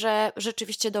przyjęli, że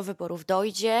rzeczywiście do wyborów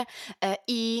dojdzie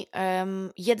i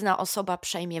jedna osoba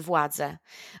przejmie władzę,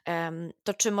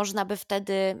 to czy można by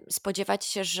wtedy spodziewać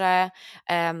się, że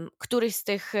któryś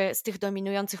z tych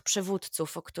dominujących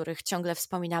przywódców, o których ciągle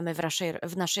wspominamy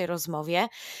w naszej rozmowie,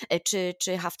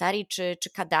 czy Haftari, czy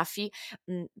Kaddafi,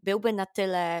 byłby na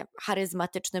tyle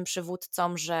charyzmatycznym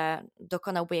przywódcą, że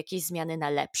dokonałby jakiejś zmiany na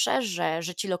lepsze,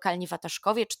 że ci lokalni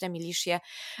wataszkowie czy te milisze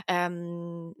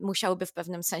musiałyby w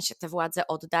pewnym sensie tę władzę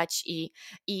oddać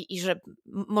i że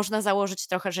można założyć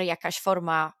trochę, że jakaś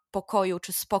forma pokoju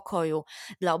czy spokoju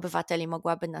dla obywateli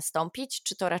mogłaby nastąpić,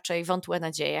 czy to raczej wątłe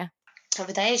nadzieje?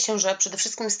 Wydaje się, że przede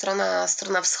wszystkim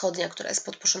strona wschodnia, która jest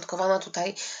podporządkowana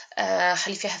tutaj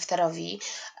Halifie Haftarowi,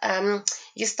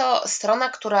 jest to strona,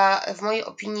 która w mojej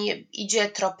opinii idzie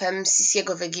tropem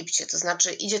Sisiego w Egipcie, to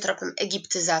znaczy idzie tropem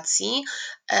egiptyzacji,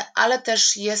 ale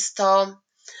też jest to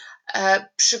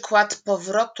przykład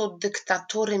powrotu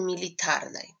dyktatury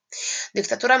militarnej.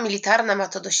 Dyktatura militarna ma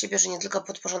to do siebie, że nie tylko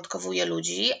podporządkowuje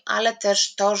ludzi, ale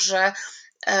też to, że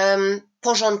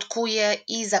porządkuje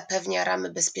i zapewnia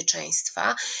ramy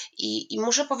bezpieczeństwa. I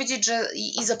muszę powiedzieć, że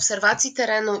i z obserwacji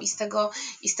terenu, i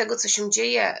z tego co się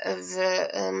dzieje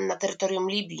na terytorium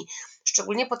Libii,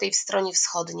 szczególnie po tej stronie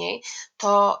wschodniej,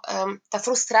 to ta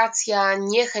frustracja,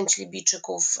 niechęć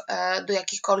Libijczyków do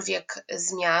jakichkolwiek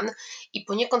zmian i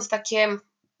poniekąd takie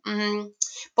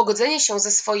pogodzenie się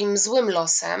ze swoim złym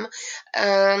losem,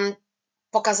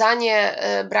 pokazanie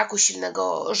braku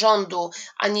silnego rządu,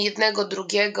 ani jednego,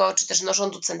 drugiego, czy też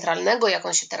rządu centralnego, jak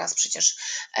on się teraz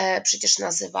przecież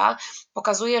nazywa,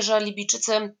 pokazuje, że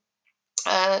Libijczycy,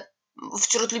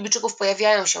 wśród Libijczyków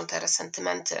pojawiają się te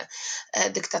resentymenty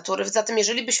dyktatury. Zatem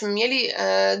jeżeli byśmy mieli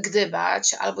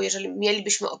gdybać, albo jeżeli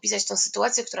mielibyśmy opisać tę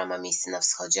sytuację, która ma miejsce na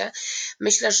wschodzie,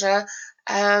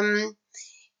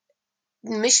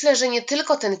 myślę, że nie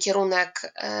tylko ten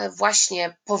kierunek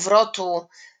właśnie powrotu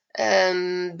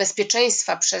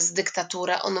bezpieczeństwa przez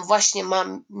dyktaturę, on właśnie ma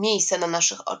miejsce na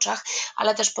naszych oczach,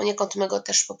 ale też poniekąd my go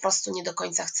też po prostu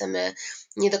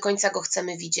nie do końca go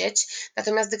chcemy widzieć.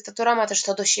 Natomiast dyktatura ma też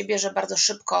to do siebie, że bardzo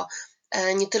szybko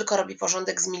nie tylko robi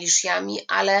porządek z milicjami,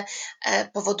 ale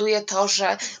powoduje to,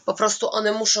 że po prostu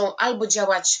one muszą albo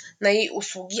działać na jej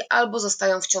usługi, albo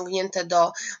zostają wciągnięte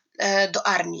do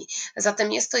armii.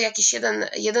 Zatem jest to jakiś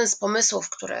jeden z pomysłów,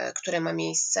 które ma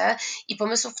miejsce i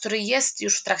pomysłów, który jest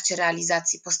już w trakcie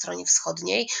realizacji po stronie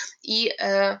wschodniej i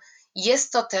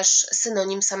jest to też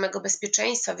synonim samego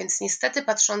bezpieczeństwa, więc niestety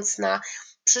patrząc na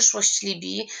przyszłość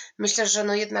Libii, myślę, że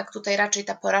no jednak tutaj raczej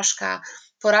ta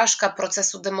porażka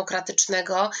procesu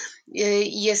demokratycznego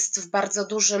jest w bardzo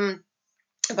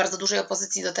dużej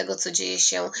opozycji do tego, co dzieje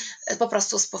się po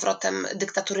prostu z powrotem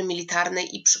dyktatury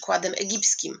militarnej i przykładem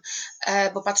egipskim,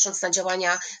 bo patrząc na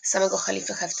działania samego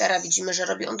Halify Haftara widzimy, że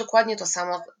robi on dokładnie to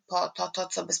samo,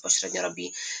 co bezpośrednio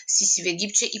robi Sisi w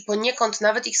Egipcie i poniekąd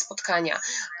nawet ich spotkania,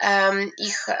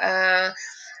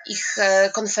 ich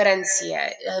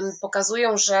konferencje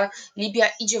pokazują, że Libia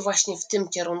idzie właśnie w tym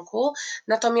kierunku,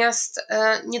 natomiast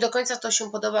nie do końca to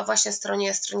się podoba właśnie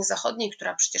stronie zachodniej,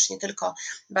 która przecież nie tylko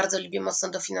bardzo Libię mocno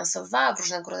dofinansowywała w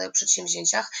różnego rodzaju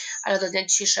przedsięwzięciach, ale do dnia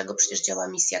dzisiejszego przecież działa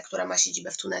misja, która ma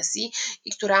siedzibę w Tunezji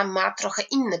i która ma trochę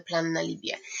inny plan na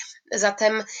Libię.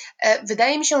 Zatem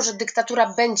wydaje mi się, że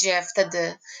dyktatura będzie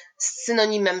wtedy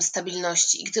synonimem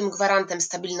stabilności i tym gwarantem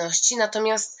stabilności,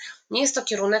 natomiast nie jest to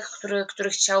kierunek,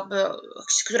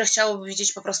 który chciałoby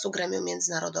widzieć po prostu gremium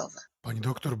międzynarodowe. Pani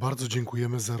doktor, bardzo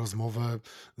dziękujemy za rozmowę,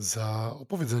 za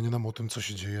opowiedzenie nam o tym, co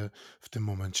się dzieje w tym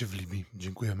momencie w Libii.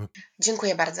 Dziękujemy.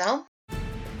 Dziękuję bardzo.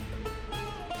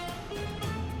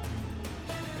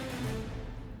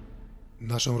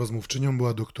 Naszą rozmówczynią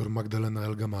była dr Magdalena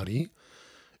El-Gamari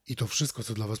i to wszystko,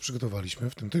 co dla Was przygotowaliśmy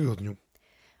w tym tygodniu.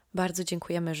 Bardzo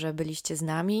dziękujemy, że byliście z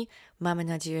nami. Mamy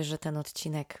nadzieję, że ten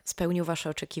odcinek spełnił Wasze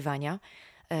oczekiwania.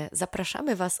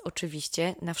 Zapraszamy Was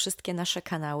oczywiście na wszystkie nasze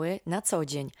kanały na co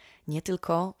dzień, nie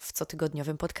tylko w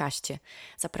cotygodniowym podcaście.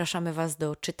 Zapraszamy Was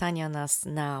do czytania nas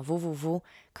na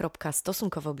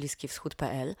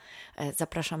www.stosunkowobliskiwschód.pl.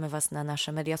 Zapraszamy Was na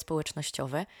nasze media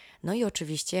społecznościowe. No i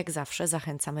oczywiście, jak zawsze,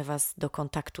 zachęcamy Was do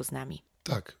kontaktu z nami.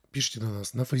 Tak, piszcie do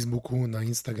nas na Facebooku, na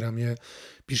Instagramie,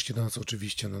 piszcie do nas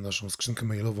oczywiście na naszą skrzynkę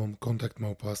mailową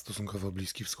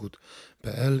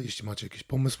kontakt@stosunkowo-bliski-wschód.pl. Jeśli macie jakieś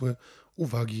pomysły,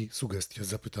 uwagi, sugestie,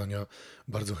 zapytania,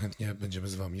 bardzo chętnie będziemy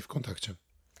z Wami w kontakcie.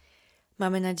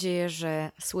 Mamy nadzieję,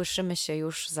 że słyszymy się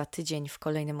już za tydzień w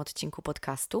kolejnym odcinku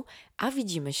podcastu, a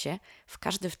widzimy się w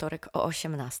każdy wtorek o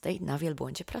 18:00 na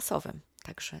Wielbłądzie Prasowym.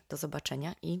 Także do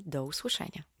zobaczenia i do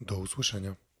usłyszenia. Do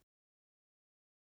usłyszenia.